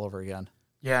summertime all over again.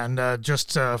 Yeah, and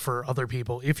just for other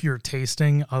people, if you're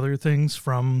tasting other things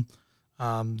from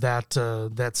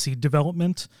that seed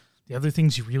development, the other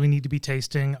things you really need to be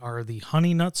tasting are the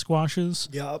honey nut squashes,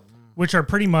 Yup. which are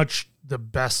pretty much the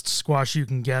best squash you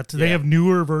can get. They Yeah. have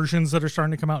newer versions that are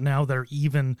starting to come out now that are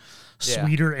even Yeah.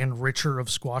 sweeter and richer of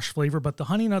squash flavor. But the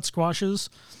honey nut squashes,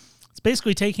 it's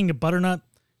basically taking a butternut,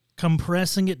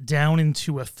 compressing it down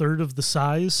into a third of the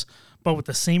size, but with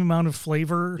the same amount of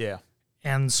flavor Yeah.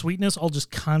 and sweetness, all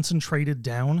just concentrated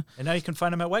down. And now you can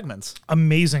find them at Wegmans.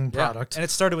 Amazing Yeah. product. And it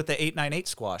started with the 898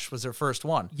 squash was their first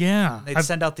one. Yeah. They'd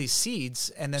send out these seeds,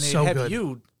 and then they'd So have good.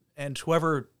 you and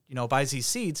whoever buys these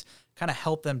seeds kind of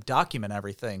help them document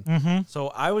everything. Mm-hmm. So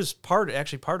I was part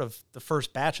of the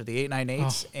first batch of the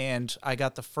 898s, and I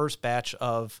got the first batch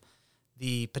of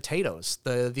the potatoes,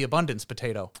 the abundance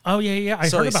potato. Oh, yeah. I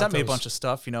So heard they about sent me a those. bunch of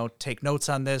stuff, take notes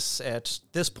on this at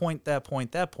this point, that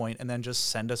point, that point, and then just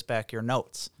send us back your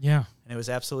notes. Yeah. And it was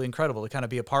absolutely incredible to kind of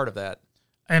be a part of that.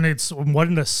 And what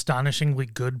an astonishingly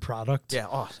good product.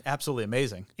 Yeah, absolutely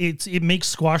amazing. It makes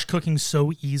squash cooking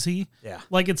so easy. Yeah.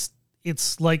 Like it's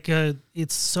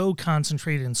so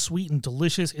concentrated and sweet and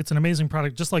delicious. It's an amazing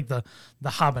product, just like the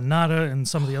habanada and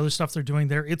some of the other stuff they're doing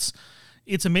there. It's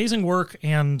amazing work,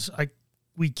 and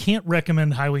we can't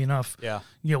recommend highly enough. Yeah.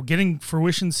 Getting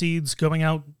Fruition Seeds, going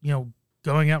out,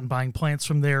 going out and buying plants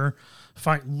from there,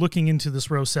 looking into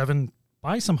this row 7,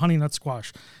 buy some honey nut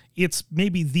squash. It's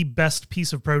maybe the best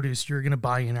piece of produce you're going to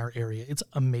buy in our area. It's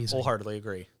amazing. Wholeheartedly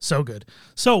agree. So good.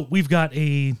 So we've got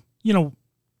a,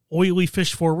 oily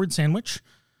fish forward sandwich,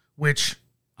 which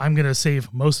I'm going to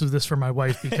save most of this for my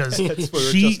wife because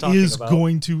she is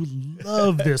going to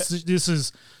love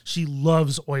this. She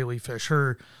loves oily fish.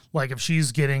 If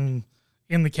she's getting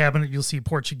in the cabinet, you'll see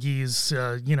Portuguese,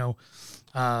 anchovies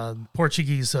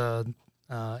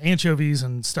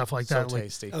and stuff like that. So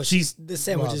tasty. This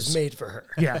sandwich is made for her.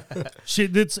 Yeah.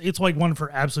 It's like one of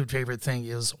her absolute favorite thing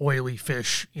is oily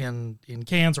fish in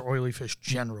cans or oily fish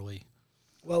generally.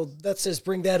 Well, let's just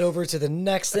bring that over to the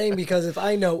next thing, because if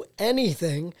I know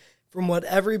anything from what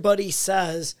everybody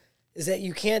says is that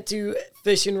you can't do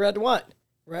fish and red wine,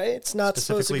 right? It's not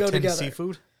supposed to go together.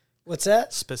 Seafood? What's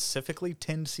that? Specifically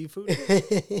tinned seafood?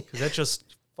 Because that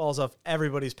just falls off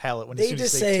everybody's palate when they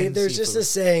just say there's just a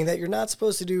saying that you're not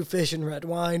supposed to do fish and red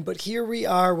wine, but here we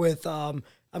are with I'm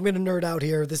going to nerd out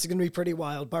here. This is going to be pretty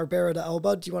wild. Barbera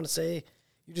d'Elba. Do you want to say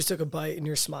you just took a bite and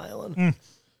you're smiling?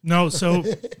 No, so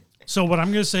what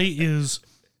I'm going to say is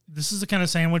this is the kind of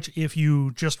sandwich, if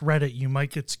you just read it, you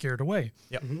might get scared away.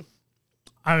 Yep. Mm-hmm.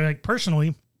 I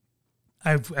personally,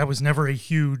 I was never a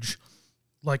huge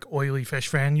oily fish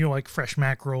fan, like fresh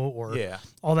mackerel or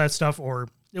all that stuff, or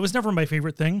it was never my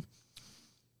favorite thing.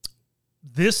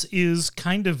 This is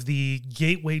kind of the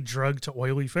gateway drug to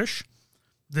oily fish,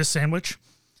 this sandwich.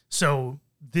 So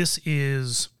this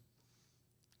is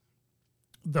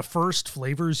the first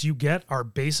flavors you get are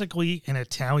basically an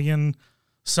Italian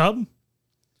sub.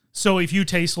 So if you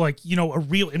taste a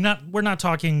real, we're not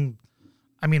talking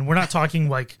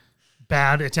like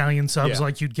bad Italian subs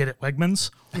like you'd get at Wegmans.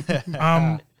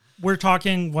 We're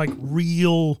talking like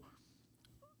real,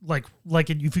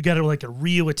 if you get a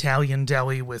real Italian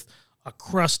deli with a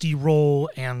crusty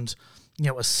roll and,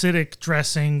 acidic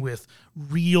dressing with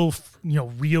real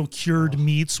cured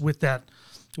meats with a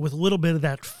little bit of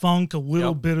that funk, a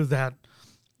little bit of that,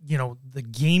 the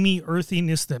gamey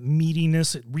earthiness, that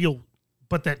meatiness,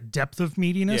 but that depth of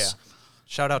meatiness. Yeah.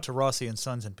 Shout out to Rossi and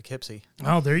Sons in Poughkeepsie.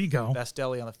 Oh, there you go. Best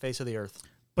deli on the face of the earth.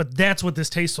 But that's what this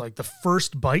tastes like. The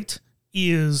first bite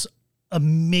is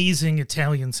amazing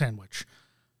Italian sandwich.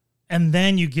 And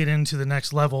then you get into the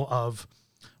next level of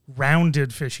rounded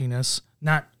fishiness,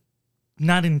 not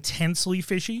intensely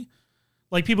fishy.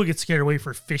 Like people get scared away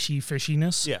for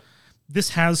fishiness. Yeah.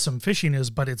 This has some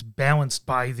fishiness, but it's balanced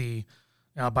by the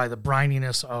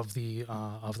brininess of the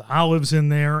olives in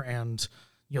there and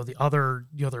the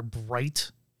other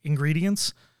bright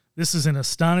ingredients. This is an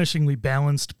astonishingly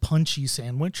balanced, punchy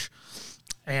sandwich,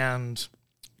 and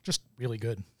just really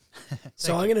good.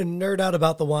 So I'm going to nerd out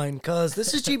about the wine because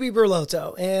this is GB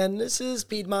Berlotto, and this is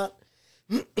Piedmont.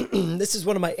 This is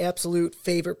one of my absolute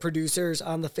favorite producers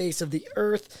on the face of the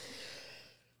earth.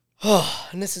 Oh,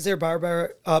 and this is their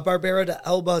Barbera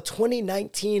d'Elba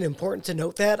 2019. Important to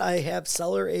note that I have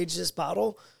cellar aged this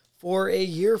bottle for a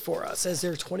year for us, as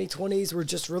their 2020s were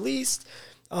just released.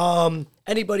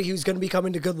 Anybody who's going to be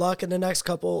coming to Good Luck in the next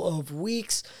couple of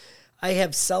weeks, I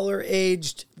have cellar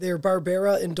aged their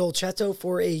Barbera and Dolcetto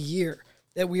for a year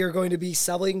that we are going to be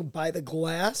selling by the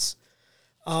glass,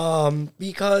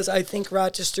 because I think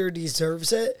Rochester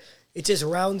deserves it. It just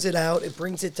rounds it out. It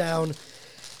brings it down.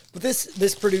 But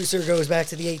this producer goes back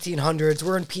to the 1800s.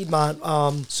 We're in Piedmont.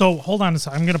 So hold on a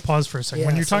second. I'm going to pause for a second.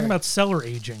 When you're talking about cellar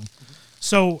aging,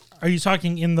 so are you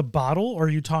talking in the bottle or are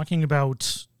you talking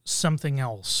about something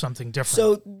else, something different?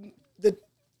 So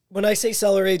when I say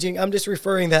cellar aging, I'm just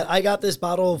referring that I got this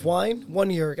bottle of wine 1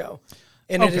 year ago.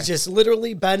 And it has just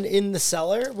literally been in the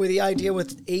cellar with the idea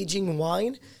with aging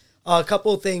wine. A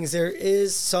couple of things. There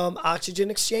is some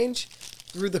oxygen exchange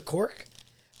through the cork.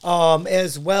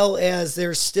 As well as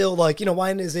there's still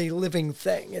wine is a living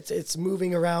thing. It's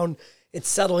moving around, it's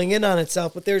settling in on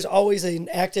itself, but there's always an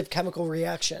active chemical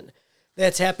reaction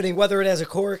that's happening, whether it has a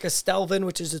cork, a Stelvin,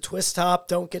 which is a twist top.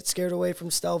 Don't get scared away from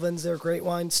Stelvins. They're great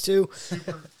wines too.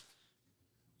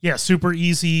 Super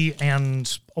easy.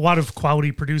 And a lot of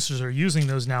quality producers are using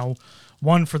those now.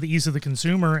 One, for the ease of the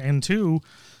consumer, and two,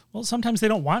 well, sometimes they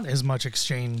don't want as much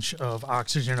exchange of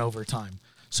oxygen over time.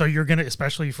 So you're going to,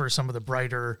 especially for some of the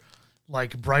brighter,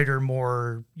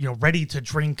 more, ready to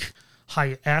drink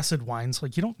high acid wines,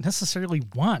 you don't necessarily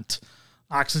want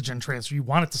oxygen transfer. You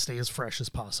want it to stay as fresh as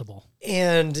possible.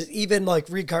 And even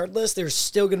regardless, there's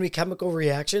still going to be chemical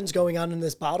reactions going on in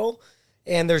this bottle.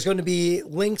 And there's going to be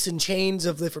links and chains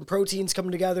of different proteins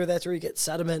coming together. That's where you get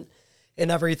sediment and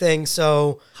everything.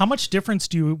 So how much difference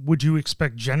would you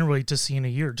expect generally to see in a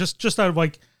year? Just out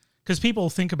of because people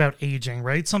think about aging,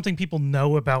 right? Something people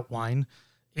know about wine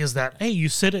is that, hey, you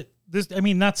sit at this. I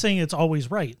mean, not saying it's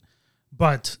always right,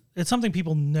 but it's something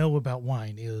people know about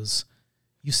wine is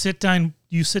you sit down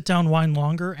wine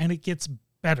longer and it gets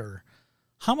better.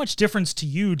 How much difference to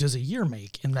you does a year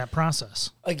make in that process?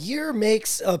 A year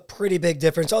makes a pretty big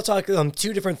difference. I'll talk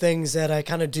two different things that I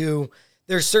kind of do.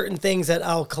 There's certain things that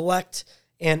I'll collect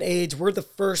and age. We're the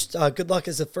first, Good Luck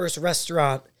is the first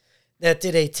restaurant that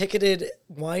did a ticketed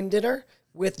wine dinner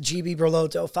with GB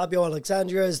Berlotto. Fabio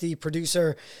Alexandria is the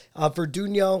producer.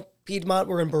 Verdugno, Piedmont,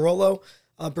 we're in Barolo.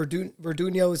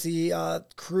 Verdugno is the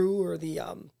crew or the...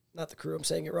 not the crew, I'm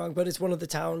saying it wrong, but it's one of the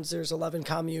towns. There's 11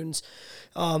 communes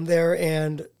there,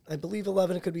 and I believe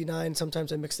 11, it could be 9.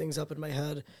 Sometimes I mix things up in my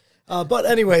head. But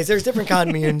anyways, there's different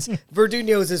communes.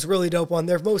 Verdugno is this really dope one.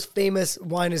 Their most famous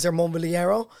wine is their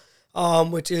Monvaliero,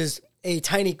 which is a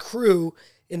tiny crew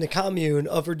in the commune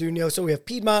of Verdugno. So we have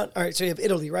Piedmont. All right, so we have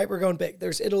Italy, right? We're going big.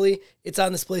 There's Italy. It's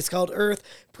on this place called Earth.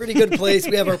 Pretty good place.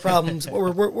 We have our problems.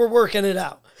 We're working it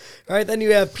out. All right, then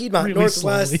you have Piedmont, really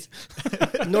Northwest,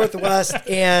 Northwest,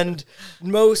 and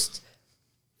most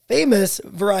famous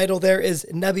varietal there is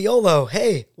Nebbiolo.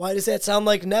 Hey, why does that sound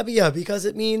like Nebbia? Because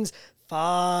it means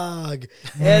fog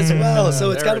as well.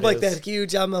 So it's kind of like that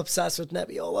huge. I'm obsessed with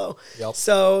Nebbiolo. Yep.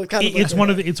 So kind of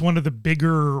it's one of the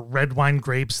bigger red wine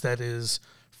grapes that is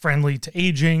friendly to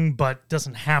aging, but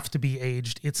doesn't have to be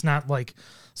aged. It's not like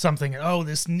something,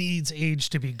 this needs age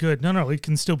to be good. No, it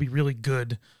can still be really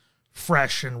good,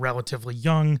 fresh and relatively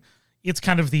young. It's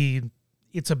kind of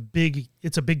it's a big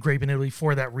grape in Italy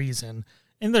for that reason.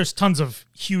 And there's tons of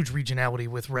huge regionality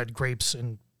with red grapes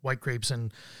and white grapes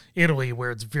in Italy where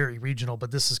it's very regional,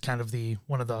 but this is kind of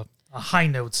one of the high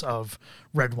notes of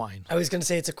red wine. I was going to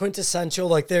say it's a quintessential,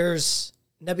 like there's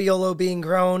Nebbiolo being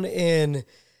grown in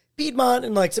Piedmont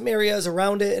and like some areas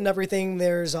around it and everything.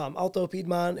 There's Alto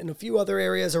Piedmont and a few other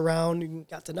areas around.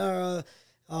 Gattinara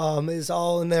is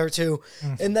all in there too.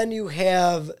 And then you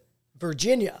have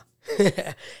Virginia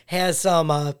has some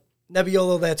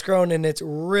Nebbiolo that's grown and it's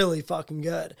really fucking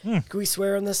good. Can we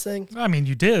swear on this thing? I mean,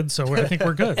 you did, so I think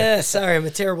we're good. Sorry, I'm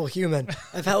a terrible human.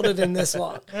 I've held it in this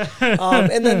long.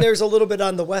 And then there's a little bit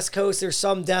on the West Coast. There's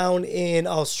some down in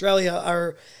Australia.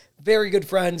 Our very good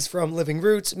friends from Living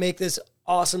Roots make this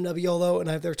awesome Nebbiolo, and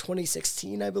I have their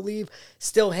 2016, I believe,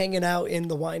 still hanging out in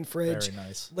the wine fridge. Very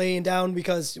nice. Laying down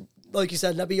because, like you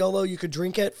said, Nebbiolo, you could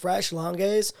drink it fresh,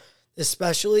 Langes,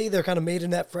 especially. They're kind of made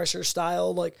in that fresher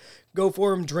style. Like, go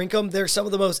for them, drink them. They're some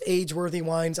of the most age-worthy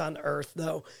wines on earth,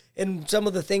 though. And some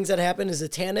of the things that happen is a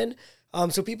tannin.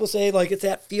 So people say, like, it's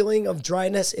that feeling of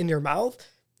dryness in your mouth.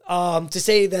 To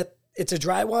say that it's a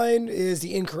dry wine is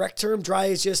the incorrect term. Dry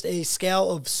is just a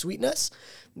scale of sweetness.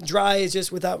 Dry is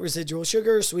just without residual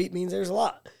sugar. Sweet means there's a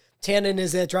lot. Tannin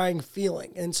is that drying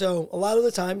feeling. And so a lot of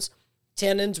the times,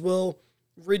 tannins will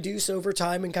reduce over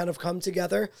time and kind of come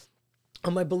together.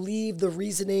 I believe the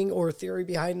reasoning or theory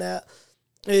behind that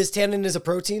is tannin is a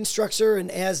protein structure, and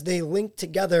as they link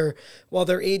together while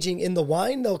they're aging in the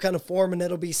wine, they'll kind of form and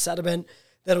it'll be sediment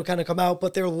that'll kind of come out,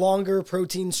 but they're longer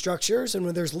protein structures, and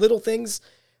when there's little things,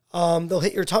 they'll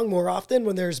hit your tongue more often.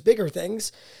 When there's bigger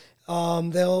things,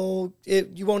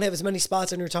 you won't have as many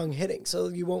spots on your tongue hitting, so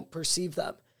you won't perceive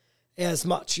them as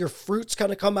much. Your fruits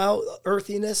kind of come out,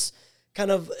 earthiness kind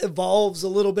of evolves a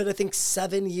little bit. I think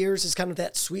 7 years is kind of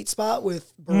that sweet spot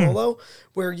with Barolo,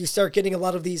 where you start getting a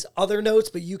lot of these other notes,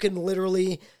 but you can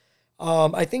literally,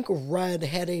 I think Red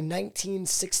had a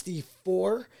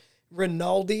 1964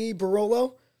 Rinaldi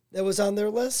Barolo that was on their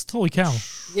list. Holy cow.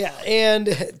 Yeah, and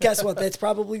guess what? That's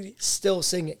probably still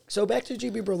singing. So back to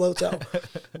GB Berlotto.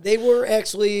 They were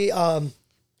actually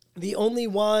the only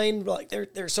wine, like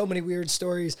there's so many weird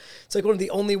stories. It's like one of the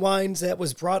only wines that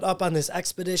was brought up on this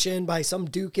expedition by some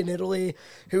duke in Italy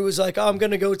who was like, I'm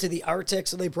going to go to the Arctic.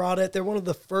 So they brought it. They're one of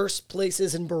the first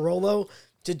places in Barolo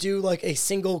to do like a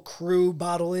single crew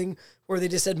bottling where they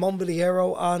just had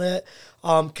Monvaliero on it.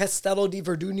 Castello di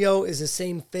Verdugno is the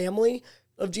same family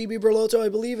of GB Berlotto, I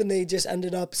believe, and they just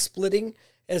ended up splitting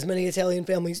as many Italian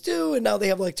families do, and now they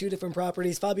have like 2 different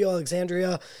properties. Fabio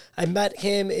Alexandria, I met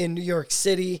him in New York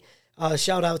City.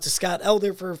 Shout out to Scott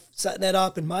Elder for setting that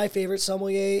up, and my favorite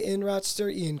sommelier in Rochester,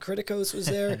 Ian Kritikos, was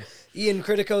there. Ian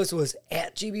Kritikos was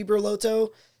at GB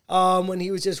Berlotto when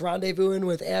he was just rendezvousing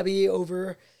with Abby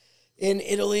over in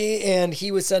Italy, and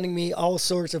he was sending me all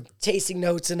sorts of tasting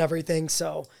notes and everything,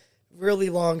 so really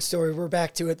long story. We're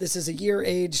back to it. This is a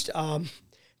year-aged.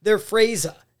 They're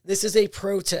Freisa. This is a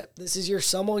pro tip. This is your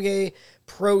sommelier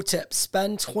pro tip.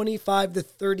 Spend $25 to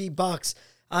 $30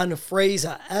 on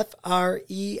Freisa,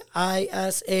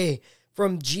 Freisa,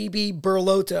 from GB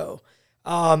Berlotto.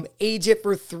 Age it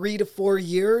for 3 to 4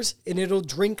 years, and it'll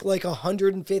drink like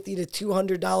 $150 to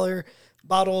 $200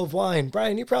 bottle of wine.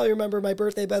 Brian, you probably remember my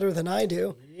birthday better than I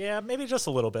do. Yeah, maybe just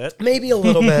a little bit. Maybe a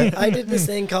little bit. I did this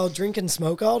thing called drink and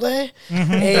smoke all day.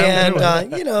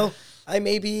 And, you know, I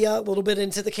may be a little bit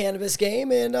into the cannabis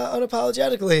game, and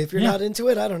unapologetically, if you're not into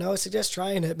it, I don't know, I suggest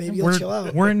trying it. Maybe you'll chill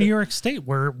out. We're in New York State.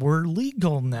 We're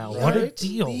legal now. What a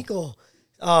deal. Legal.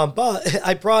 But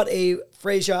I brought a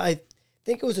Freja, I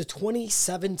think it was a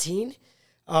 2017,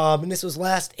 and this was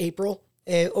last April,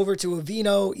 over to a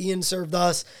Vino. Ian served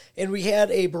us, and we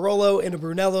had a Barolo and a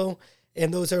Brunello,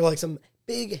 and those are like some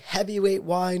big heavyweight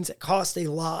wines that cost a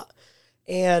lot.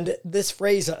 And this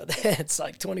Freja, that's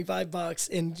like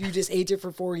 $25, and you just aged it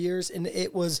for 4 years, and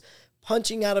it was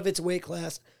punching out of its weight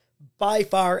class. By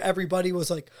far, everybody was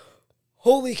like,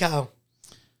 holy cow,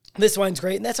 this wine's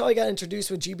great. And that's how I got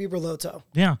introduced with GB Berlotto.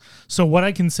 Yeah. So what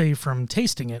I can say from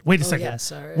tasting it, wait a second. Yeah,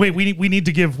 sorry. Wait, we need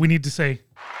to say,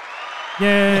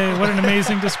 yay, what an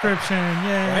amazing description.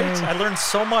 Yay. Right? I learned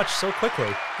so much so quickly.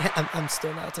 I'm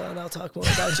still not done. I'll talk more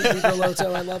about GB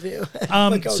Berlotto. I love you.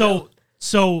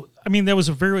 So, I mean, that was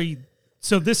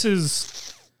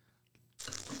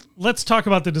let's talk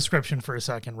about the description for a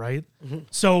second, right? Mm-hmm.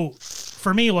 So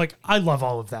for me, like, I love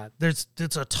all of that.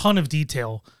 It's a ton of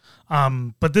detail.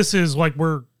 But this is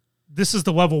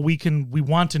the level we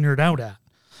want to nerd out at.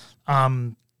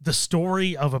 The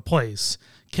story of a place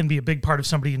can be a big part of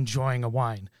somebody enjoying a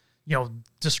wine, you know,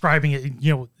 describing it,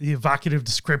 you know, the evocative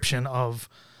description of,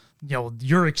 you know,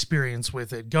 your experience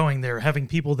with it, going there, having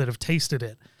people that have tasted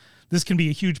it. This can be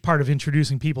a huge part of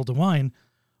introducing people to wine,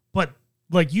 but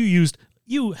like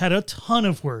you had a ton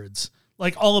of words,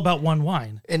 like all about one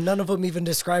wine. And none of them even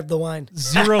described the wine.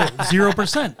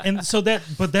 0%. And so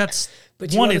that's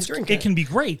one, it can be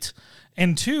great.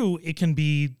 And two, it can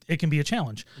be a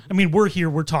challenge. I mean, we're here,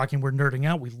 we're talking, we're nerding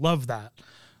out. We love that.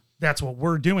 That's what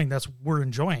we're doing. That's what we're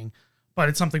enjoying. But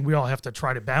it's something we all have to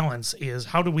try to balance is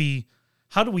how do we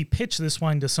pitch this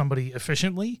wine to somebody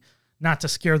efficiently, not to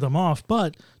scare them off,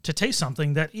 but to taste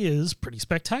something that is pretty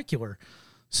spectacular.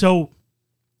 So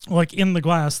like in the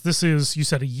glass, this is, you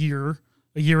said a year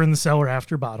in the cellar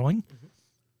after bottling. Mm-hmm.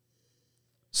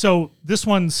 So this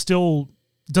one still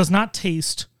does not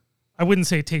taste, I wouldn't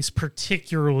say it tastes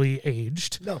particularly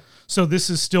aged. No. So this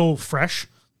is still fresh.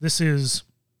 This is,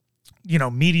 you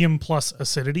know, medium plus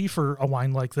acidity for a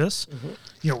wine like this. Mm-hmm.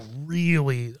 You know,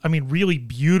 really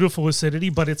beautiful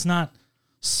acidity, but it's not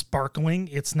sparkling.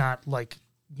 It's not like,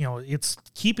 you know, it's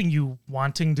keeping you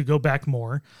wanting to go back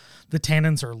more. The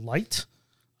tannins are light.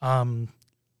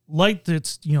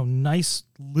 It's, you know, nice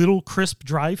little crisp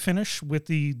dry finish with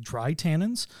the dry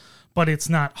tannins, but it's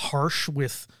not harsh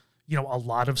with, you know, a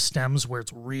lot of stems where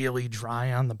it's really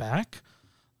dry on the back.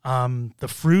 The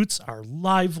fruits are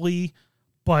lively,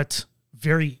 but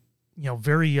very,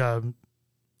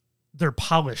 they're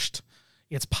polished.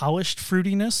 It's polished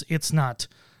fruitiness. It's not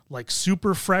like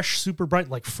super fresh, super bright,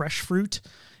 like fresh fruit.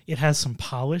 It has some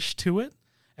polish to it.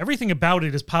 Everything about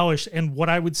it is polished. And what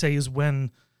I would say is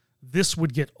when this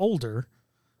would get older,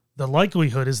 the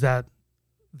likelihood is that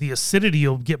the acidity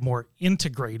will get more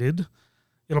integrated.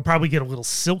 It'll probably get a little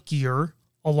silkier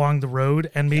along the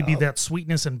road, and maybe that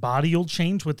sweetness and body will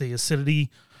change with the acidity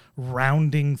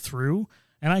rounding through.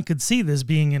 And I could see this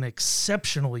being an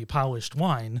exceptionally polished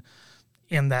wine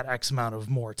in that X amount of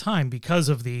more time because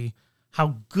of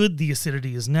how good the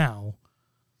acidity is now.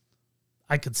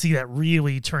 I could see that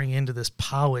really turning into this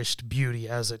polished beauty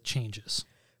as it changes.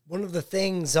 One of the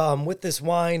things with this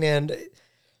wine, and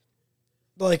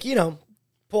like, you know,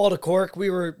 pull out a cork. We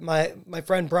were my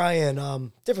friend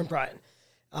Brian, different Brian,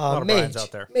 a lot of Brian's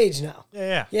out there. Mage now.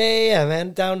 Yeah,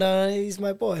 man. Down. He's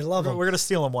my boy. I love him. We're gonna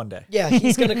steal him one day. Yeah,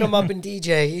 he's gonna come up and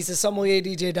DJ. He's a sommelier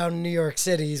DJ down in New York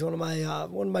City. He's one of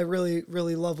my really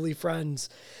really lovely friends.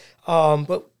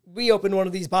 But we opened one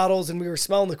of these bottles and we were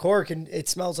smelling the cork, and it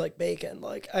smells like bacon.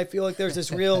 Like, I feel like there's this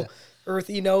real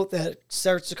earthy note that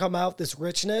starts to come out, this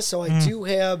richness. So I do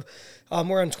have,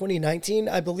 we're on 2019.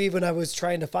 I believe when I was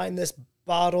trying to find this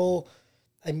bottle,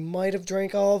 I might have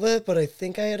drank all of it, but I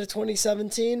think I had a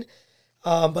 2017.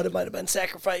 But it might have been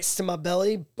sacrificed to my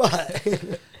belly.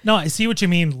 But no, I see what you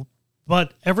mean.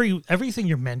 But everything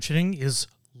you're mentioning is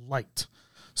light.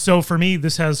 So for me,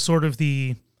 this has sort of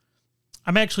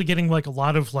I'm actually getting like a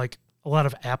lot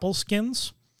of apple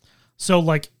skins. So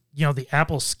like, you know, the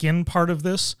apple skin part of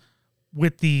this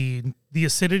with the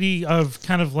acidity of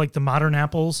kind of like the modern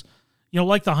apples, you know,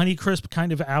 like the Honeycrisp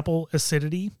kind of apple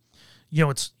acidity. You know,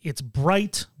 it's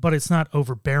bright, but it's not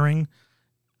overbearing.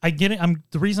 The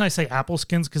reason I say apple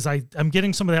skins, because I'm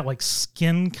getting some of that like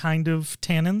skin kind of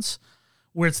tannins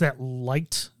where it's that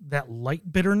light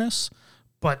bitterness,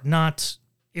 but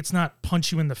it's not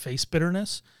punch you in the face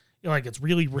bitterness. like it's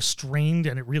really restrained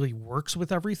and it really works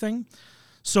with everything.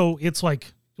 So it's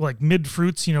like mid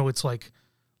fruits, it's like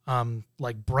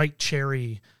bright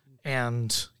cherry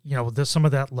and, there's some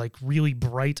of that like really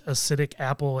bright acidic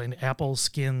apple and apple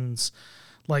skins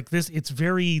like this. It's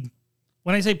very,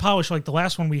 when I say polished, like the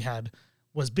last one we had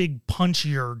was big,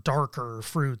 punchier, darker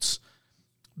fruits.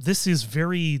 This is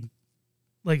very,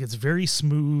 it's very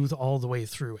smooth all the way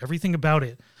through. Everything about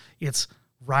it, it's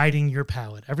riding your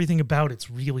palate. Everything about it's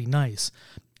really nice.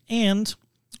 And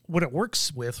what it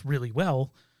works with really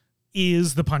well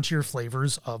is the punchier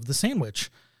flavors of the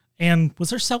sandwich. And was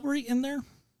there celery in there?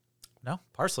 No,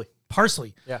 parsley.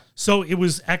 Parsley. Yeah. So it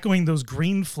was echoing those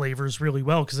green flavors really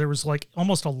well because there was like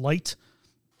almost a light,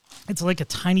 it's like a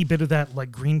tiny bit of that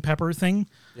like green pepper thing.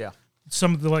 Yeah.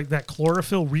 Some of the like that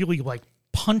chlorophyll really like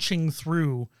punching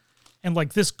through, and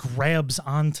like this grabs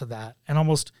onto that and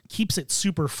almost keeps it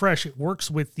super fresh. It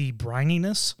works with the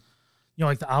brininess,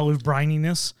 like the olive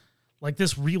brininess. Like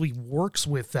this really works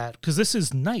with that because this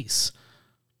is nice,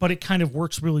 but it kind of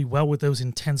works really well with those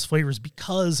intense flavors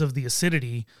because of the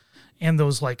acidity and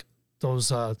those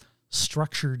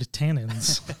structured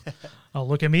tannins. Oh,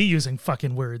 look at me using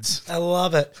fucking words. I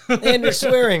love it. And you're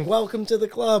swearing. Welcome to the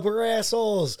club. We're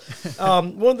assholes.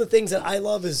 One of the things that I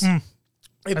love is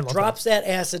it drops that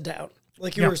acid down.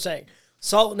 Like you were saying,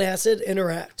 salt and acid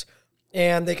interact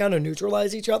and they kind of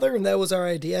neutralize each other. And that was our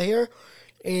idea here.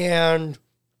 And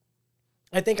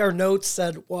I think our notes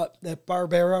said that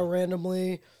Barbera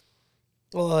randomly,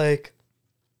 like,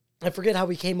 I forget how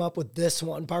we came up with this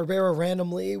one. Barbera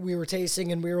randomly, we were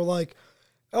tasting and we were like,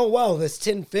 oh, wow, this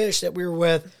tinned fish that we were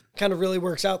with kind of really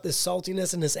works out. This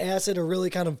saltiness and this acid are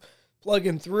really kind of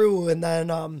plugging through. And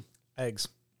then eggs.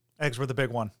 Eggs were the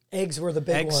big one. Eggs were the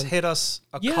big one. Eggs hit us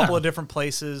a couple of different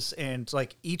places, and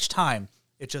like each time,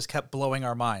 it just kept blowing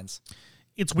our minds.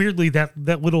 It's weirdly that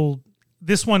little...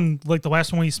 This one, like the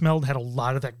last one we smelled, had a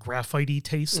lot of that graphite-y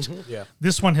taste. Mm-hmm. Yeah.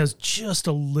 This one has just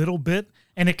a little bit,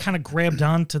 and it kind of grabbed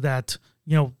onto that,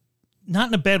 not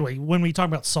in a bad way. When we talk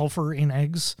about sulfur in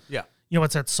eggs,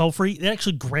 it's that sulfury. It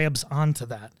actually grabs onto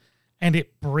that, and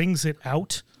it brings it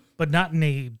out, but not in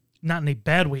a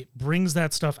bad way. It brings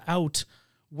that stuff out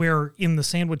where in the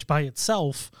sandwich by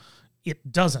itself,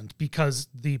 it doesn't, because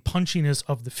the punchiness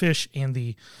of the fish and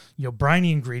the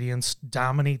briny ingredients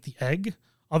dominate the egg,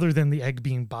 other than the egg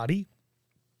being body.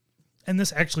 And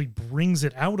this actually brings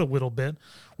it out a little bit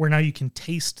where now you can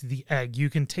taste the egg. You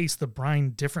can taste the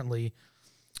brine differently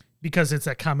because it's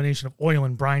that combination of oil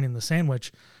and brine in the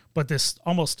sandwich, but this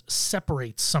almost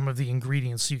separates some of the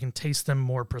ingredients so you can taste them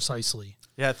more precisely.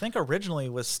 Yeah, I think originally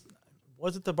was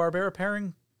it the Barbera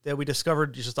pairing that we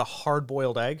discovered just a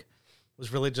hard-boiled egg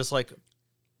was really just like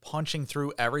punching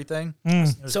through everything.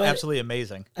 It was absolutely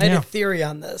amazing. I had a theory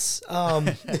on this.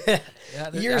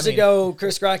 Years ago,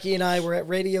 Chris Rocky and I were at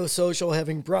Radio Social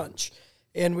having brunch,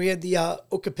 and we had the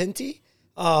Occhipinti.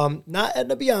 Not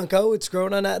Etna Bianco. It's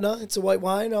grown on Etna. It's a white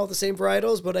wine, all the same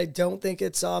varietals, but I don't think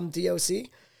it's DOC.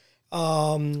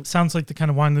 Sounds like the kind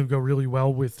of wine that would go really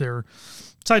well with their...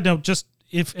 Side note, just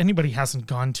if anybody hasn't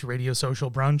gone to Radio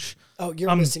Social brunch... Oh,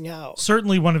 you're missing out.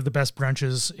 Certainly one of the best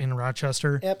brunches in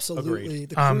Rochester. Absolutely. Agreed.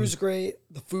 The crew's great.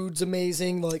 The food's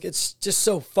amazing. Like, it's just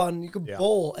so fun. You can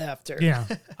bowl after. Yeah.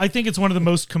 I think it's one of the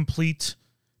most complete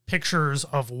pictures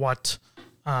of what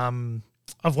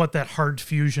that hard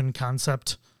fusion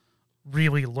concept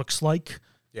really looks like.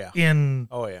 Yeah. In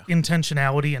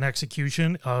intentionality and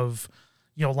execution of,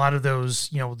 a lot of those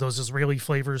Israeli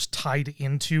flavors tied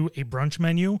into a brunch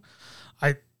menu.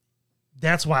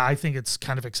 That's why I think it's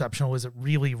kind of exceptional, is it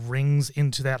really rings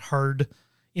into that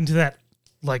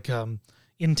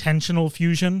intentional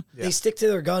fusion. Yeah. They stick to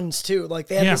their guns too. Like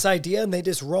they have this idea and they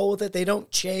just roll with it. They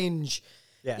don't change.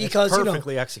 Yeah, because it's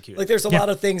perfectly executed. Like there's a lot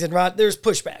of things there's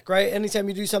pushback, right? Anytime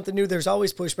you do something new, there's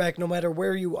always pushback, no matter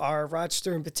where you are.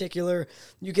 Rochester in particular,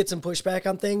 you get some pushback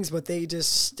on things, but they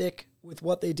just stick with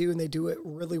what they do and they do it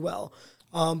really well.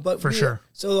 But for sure.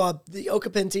 So the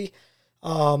Occhipinti,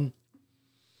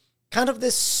 kind of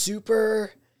this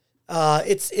super.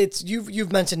 It's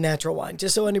you've mentioned natural wine.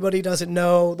 Just so anybody doesn't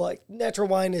know, like natural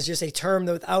wine is just a term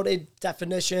that without a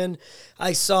definition.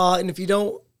 I saw, and if you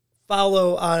don't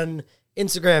follow on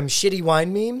Instagram shitty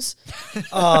wine memes,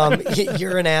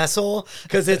 you're an asshole,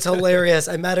 because it's hilarious.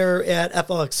 I met her at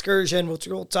FL Excursion, which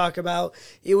we'll talk about.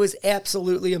 It was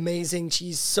absolutely amazing.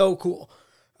 She's so cool.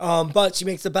 But she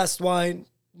makes the best wine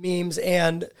memes,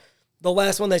 and the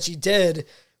last one that she did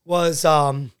was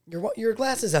your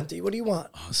glass is empty. What do you want?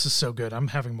 Oh, this is so good. I'm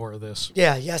having more of this.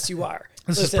 Yeah, yes you are.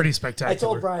 This is pretty spectacular. I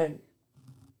told Brian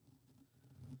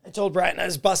told Brian I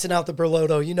was busting out the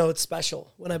Berlotto. You know it's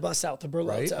special when I bust out the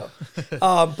Berlotto.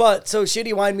 But so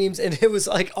shitty wine memes, and it was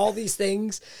like all these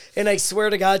things. And I swear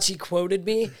to God, she quoted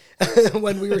me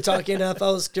when we were talking to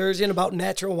FL Excursion about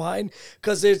natural wine,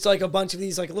 because there's like a bunch of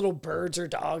these like little birds or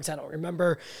dogs, I don't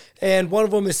remember. And one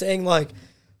of them is saying like,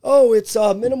 oh, it's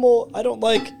minimal. I don't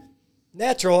like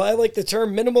natural. I like the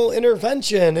term minimal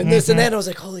intervention and this and that. And I was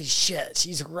like, holy shit,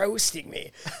 she's roasting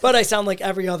me. But I sound like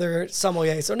every other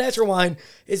sommelier. So natural wine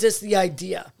is just the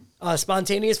idea.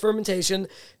 Spontaneous fermentation.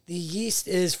 The yeast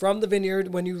is from the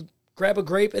vineyard. When you grab a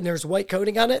grape and there's white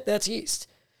coating on it, that's yeast.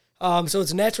 So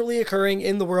it's naturally occurring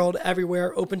in the world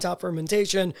everywhere. Open top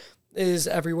fermentation is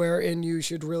everywhere, and you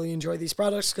should really enjoy these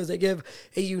products because they give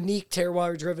a unique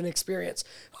terroir-driven experience.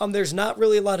 There's not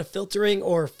really a lot of filtering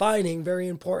or fining, very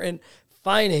important.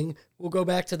 Fining, we'll go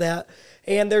back to that.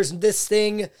 And there's this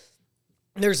thing,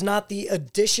 there's not the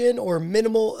addition or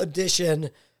minimal addition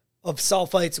of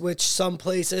sulfites, which some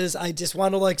places, I just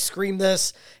want to like scream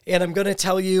this, and I'm going to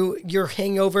tell you, your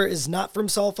hangover is not from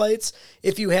sulfites.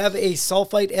 If you have a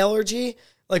sulfite allergy,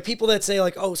 like people that say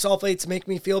like, oh, sulfites make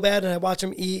me feel bad, and I watch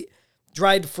them eat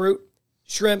dried fruit,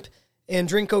 shrimp, and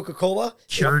drink Coca-Cola.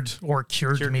 Cured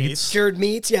meats. Cured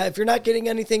meats, yeah. If you're not getting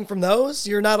anything from those,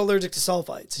 you're not allergic to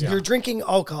sulfites. Yeah. You're drinking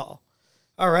alcohol,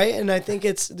 all right? And I think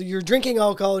you're drinking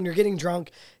alcohol and you're getting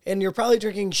drunk, and you're probably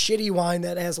drinking shitty wine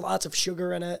that has lots of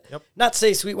sugar in it. Yep. Not to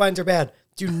say sweet wines are bad.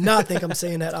 Do not think I'm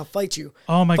saying that. I'll fight you.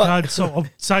 Oh, my God. So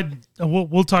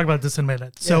we'll talk about this in a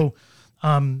minute. So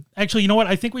actually, you know what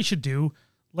I think we should do?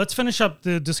 Let's finish up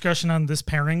the discussion on this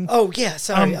pairing. Oh yeah,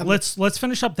 sorry. Let's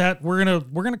finish up that. We're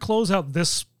gonna close out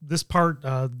this part,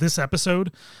 this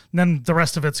episode, and then the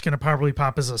rest of it's gonna probably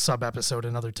pop as a sub episode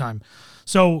another time.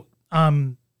 So,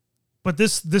 but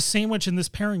this sandwich and this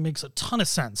pairing makes a ton of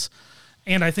sense,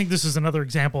 and I think this is another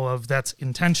example of that's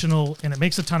intentional and it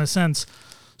makes a ton of sense.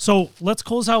 So let's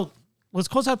close out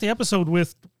the episode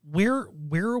with where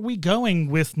are we going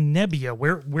with Nebbia?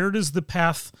 Where does the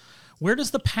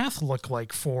path look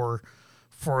like for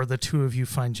the two of you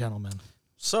fine gentlemen?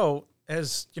 So,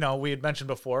 as you know, we had mentioned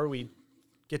before, we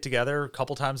get together a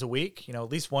couple times a week, at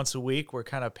least once a week. We're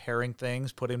kind of pairing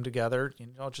things, putting them together,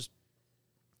 just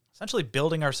essentially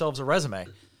building ourselves a resume.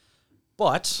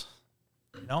 But,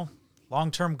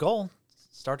 long-term goal,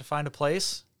 start to find a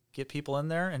place, get people in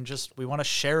there, and we want to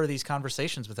share these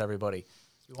conversations with everybody.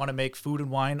 We want to make food and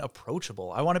wine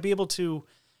approachable. I want to be able to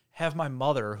have my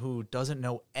mother, who doesn't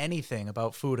know anything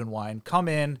about food and wine, come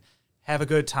in, have a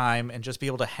good time, and just be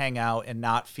able to hang out and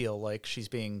not feel like she's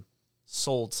being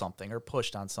sold something or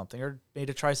pushed on something or made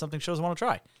to try something she doesn't want to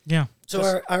try. Yeah.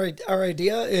 So our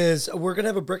idea is we're going to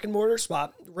have a brick and mortar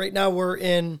spot. Right now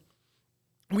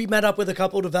we met up with a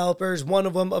couple developers. One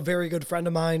of them, a very good friend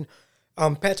of mine,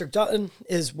 Patrick Dutton,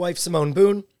 his wife Simone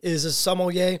Boone is a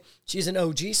sommelier. She's an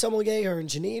OG sommelier, her and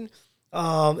Janine.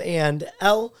 And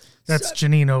Elle. That's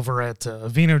Janine over at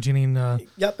Vino. Janine.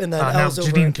 Yep, and then now Elle's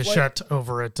over Janine Cachette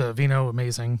over at Vino.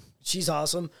 Amazing. She's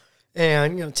awesome.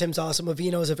 And, Tim's awesome.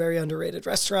 Vino is a very underrated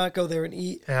restaurant. Go there and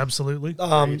eat. Absolutely.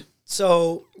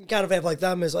 So you kind of have like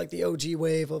them as like the OG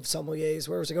wave of sommeliers,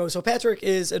 where it goes. So Patrick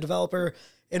is a developer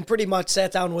and pretty much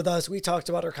sat down with us. We talked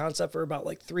about our concept for about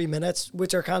like 3 minutes,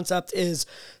 which our concept is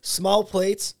small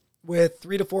plates with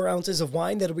 3 to 4 ounces of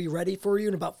wine that'll be ready for you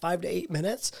in about 5 to 8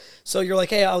 minutes. So you're like,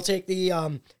 hey, I'll take the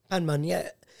Pan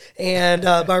Magnet and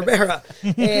Barbera,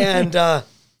 and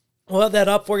we'll have that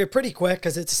up for you pretty quick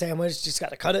because it's a sandwich. Just got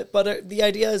to cut it. But the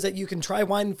idea is that you can try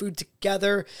wine and food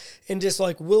together and just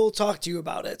like we'll talk to you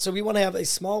about it. So we want to have a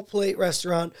small plate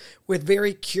restaurant with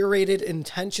very curated,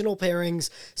 intentional pairings,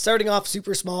 starting off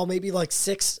super small, maybe like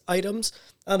 6 items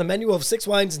on a menu of 6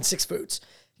 wines and 6 foods.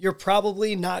 You're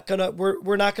probably not gonna,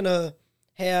 we're not gonna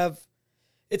have,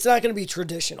 it's not gonna be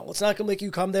traditional. It's not gonna make you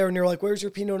come there and you're like, where's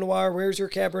your Pinot Noir? Where's your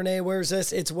Cabernet? Where's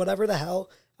this? It's whatever the hell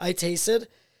I tasted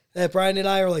that Brian and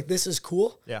I are like, this is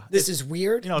cool. Yeah. This is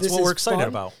weird. It's this what is we're excited fun.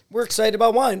 about. We're excited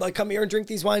about wine. Like come here and drink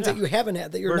these wines that you haven't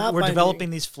had, that you're not We're finding. developing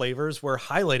these flavors. We're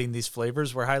highlighting these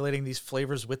flavors. We're highlighting these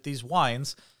flavors with these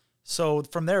wines. So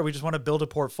from there, we just want to build a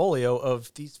portfolio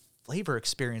of these flavor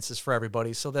experiences for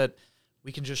everybody so that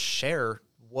we can just share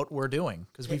what we're doing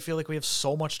because we feel like we have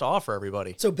so much to offer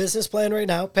everybody. So business plan right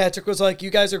now, Patrick was like, you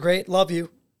guys are great. Love you.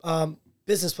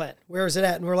 Business plan. Where is it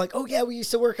at? And we're like, oh yeah, we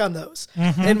used to work on those.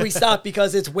 And we stopped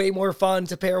because it's way more fun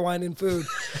to pair wine and food.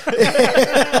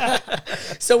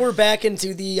 So we're back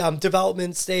into the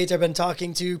development stage. I've been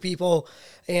talking to people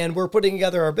and we're putting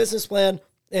together our business plan.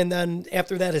 And then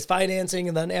after that is financing.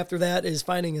 And then after that is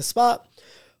finding a spot.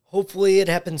 Hopefully it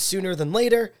happens sooner than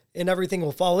later and everything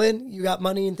will fall in. You got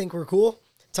money and think we're cool?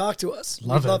 Talk to us.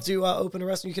 We'd love to open a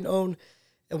restaurant. You can own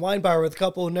a wine bar with a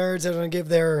couple of nerds that are going to give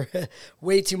their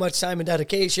way too much time and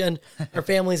dedication. Our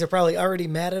families are probably already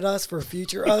mad at us for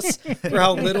future us for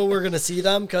how little we're going to see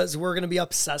them because we're going to be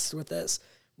obsessed with this.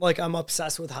 Like I'm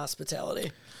obsessed with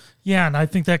hospitality. Yeah, and I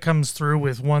think that comes through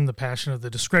with the passion of the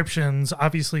descriptions,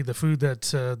 obviously the food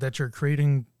that you're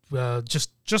creating,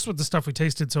 just with the stuff we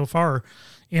tasted so far,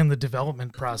 and the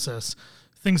development process,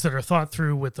 things that are thought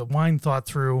through with the wine thought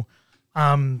through.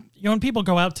 When people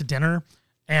go out to dinner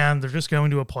and they're just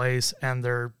going to a place and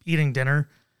they're eating dinner,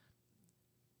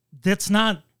 that's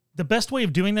not the best way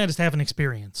of doing that is to have an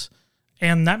experience.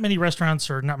 And not many restaurants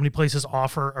or not many places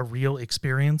offer a real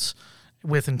experience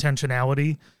with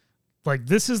intentionality. Like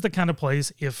this is the kind of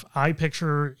place if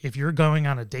you're going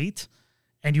on a date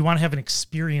and you want to have an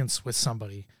experience with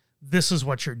somebody, this is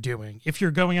what you're doing. If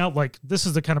you're going out, like this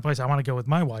is the kind of place I want to go with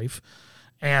my wife,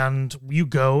 and you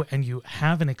go and you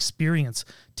have an experience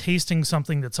tasting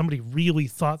something that somebody really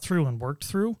thought through and worked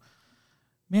through.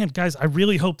 Man, guys, I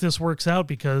really hope this works out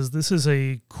because this is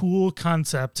a cool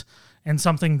concept and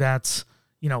something that's,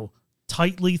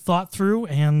 tightly thought through,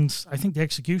 and I think the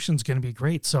execution's going to be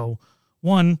great. So,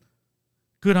 one,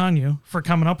 good on you for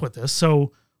coming up with this.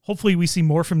 So, hopefully we see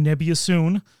more from Nebbia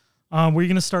soon. We're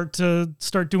going to start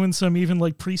doing some even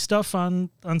like pre-stuff on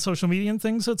social media and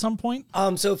things at some point.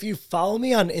 So if you follow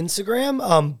me on Instagram,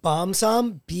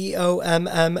 Bommsom,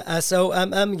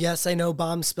 BOMMSOMM. Yes, I know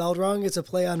bomb spelled wrong. It's a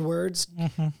play on words.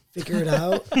 Mm-hmm. Figure it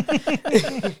out.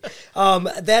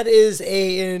 That is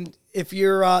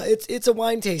it's a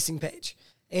wine tasting page,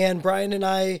 and Brian and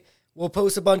I will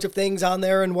post a bunch of things on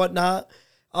there and whatnot.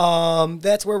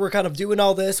 That's where we're kind of doing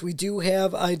all this. We do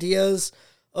have ideas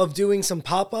of doing some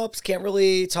pop-ups. Can't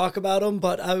really talk about them,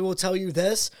 but I will tell you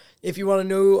this. If you want to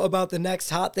know about the next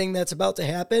hot thing that's about to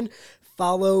happen,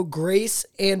 follow Grace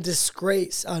and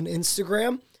Disgrace on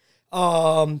Instagram.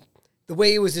 The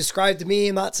way it was described to me,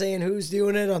 I'm not saying who's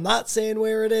doing it. I'm not saying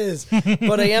where it is,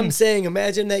 but I am saying,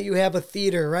 imagine that you have a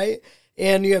theater, right?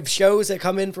 And you have shows that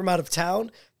come in from out of town.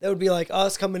 That would be like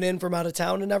us coming in from out of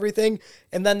town and everything.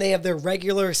 And then they have their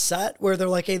regular set where they're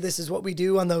like, hey, this is what we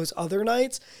do on those other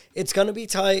nights. It's going to be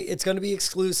tight. It's going to be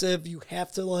exclusive. You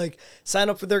have to sign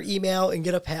up for their email and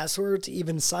get a password to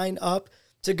even sign up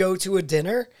to go to a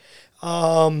dinner.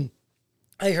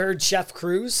 I heard Chef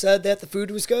Cruz said that the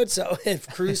food was good. So if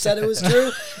Cruz said it was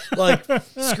true,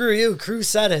 screw you, Cruz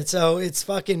said it. So it's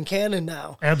fucking canon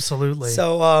now. Absolutely.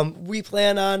 So we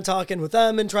plan on talking with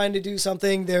them and trying to do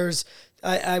something.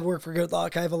 I work for Good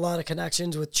Luck. I have a lot of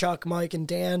connections with Chuck, Mike, and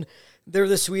Dan. They're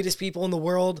the sweetest people in the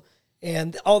world,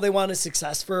 and all they want is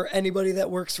success for anybody that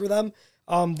works for them.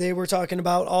 They were talking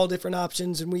about all different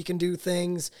options, and we can do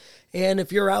things. And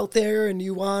if you're out there and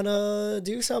you want to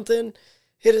do something,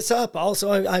 hit us up.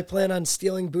 Also, I plan on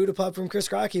stealing Buddha Pup from Chris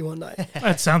Crocky one night.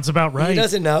 That sounds about right. He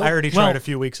doesn't know. I already tried a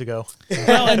few weeks ago.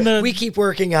 Well, and we keep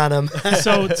working on him.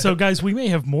 So guys, we may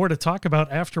have more to talk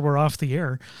about after we're off the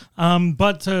air.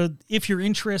 But if you're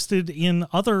interested in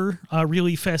other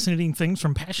really fascinating things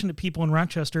from passionate people in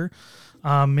Rochester,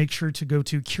 make sure to go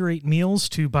to Curate Meals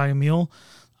to buy a meal.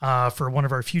 For one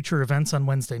of our future events on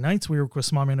Wednesday nights. We work with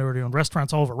small minority-owned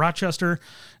restaurants all over Rochester,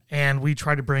 and we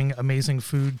try to bring amazing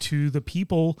food to the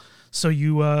people so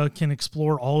you can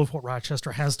explore all of what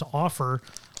Rochester has to offer,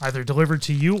 either delivered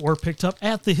to you or picked up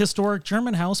at the historic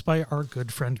German house by our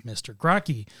good friend, Mr.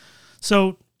 Grocky.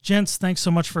 So, gents, thanks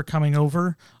so much for coming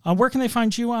over. Where can they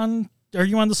find you on? Are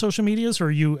you on the social medias, or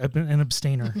are you an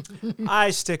abstainer?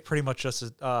 I stick pretty much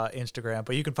just Instagram,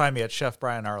 but you can find me at Chef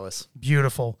Brian Arliss.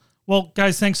 Beautiful. Well,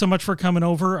 guys, thanks so much for coming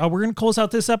over. We're going to close out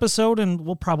this episode, and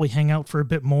we'll probably hang out for a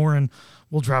bit more, and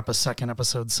we'll drop a second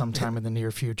episode sometime in the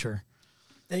near future.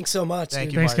 Thanks so much.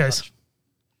 Thank you. Thanks, guys. Much.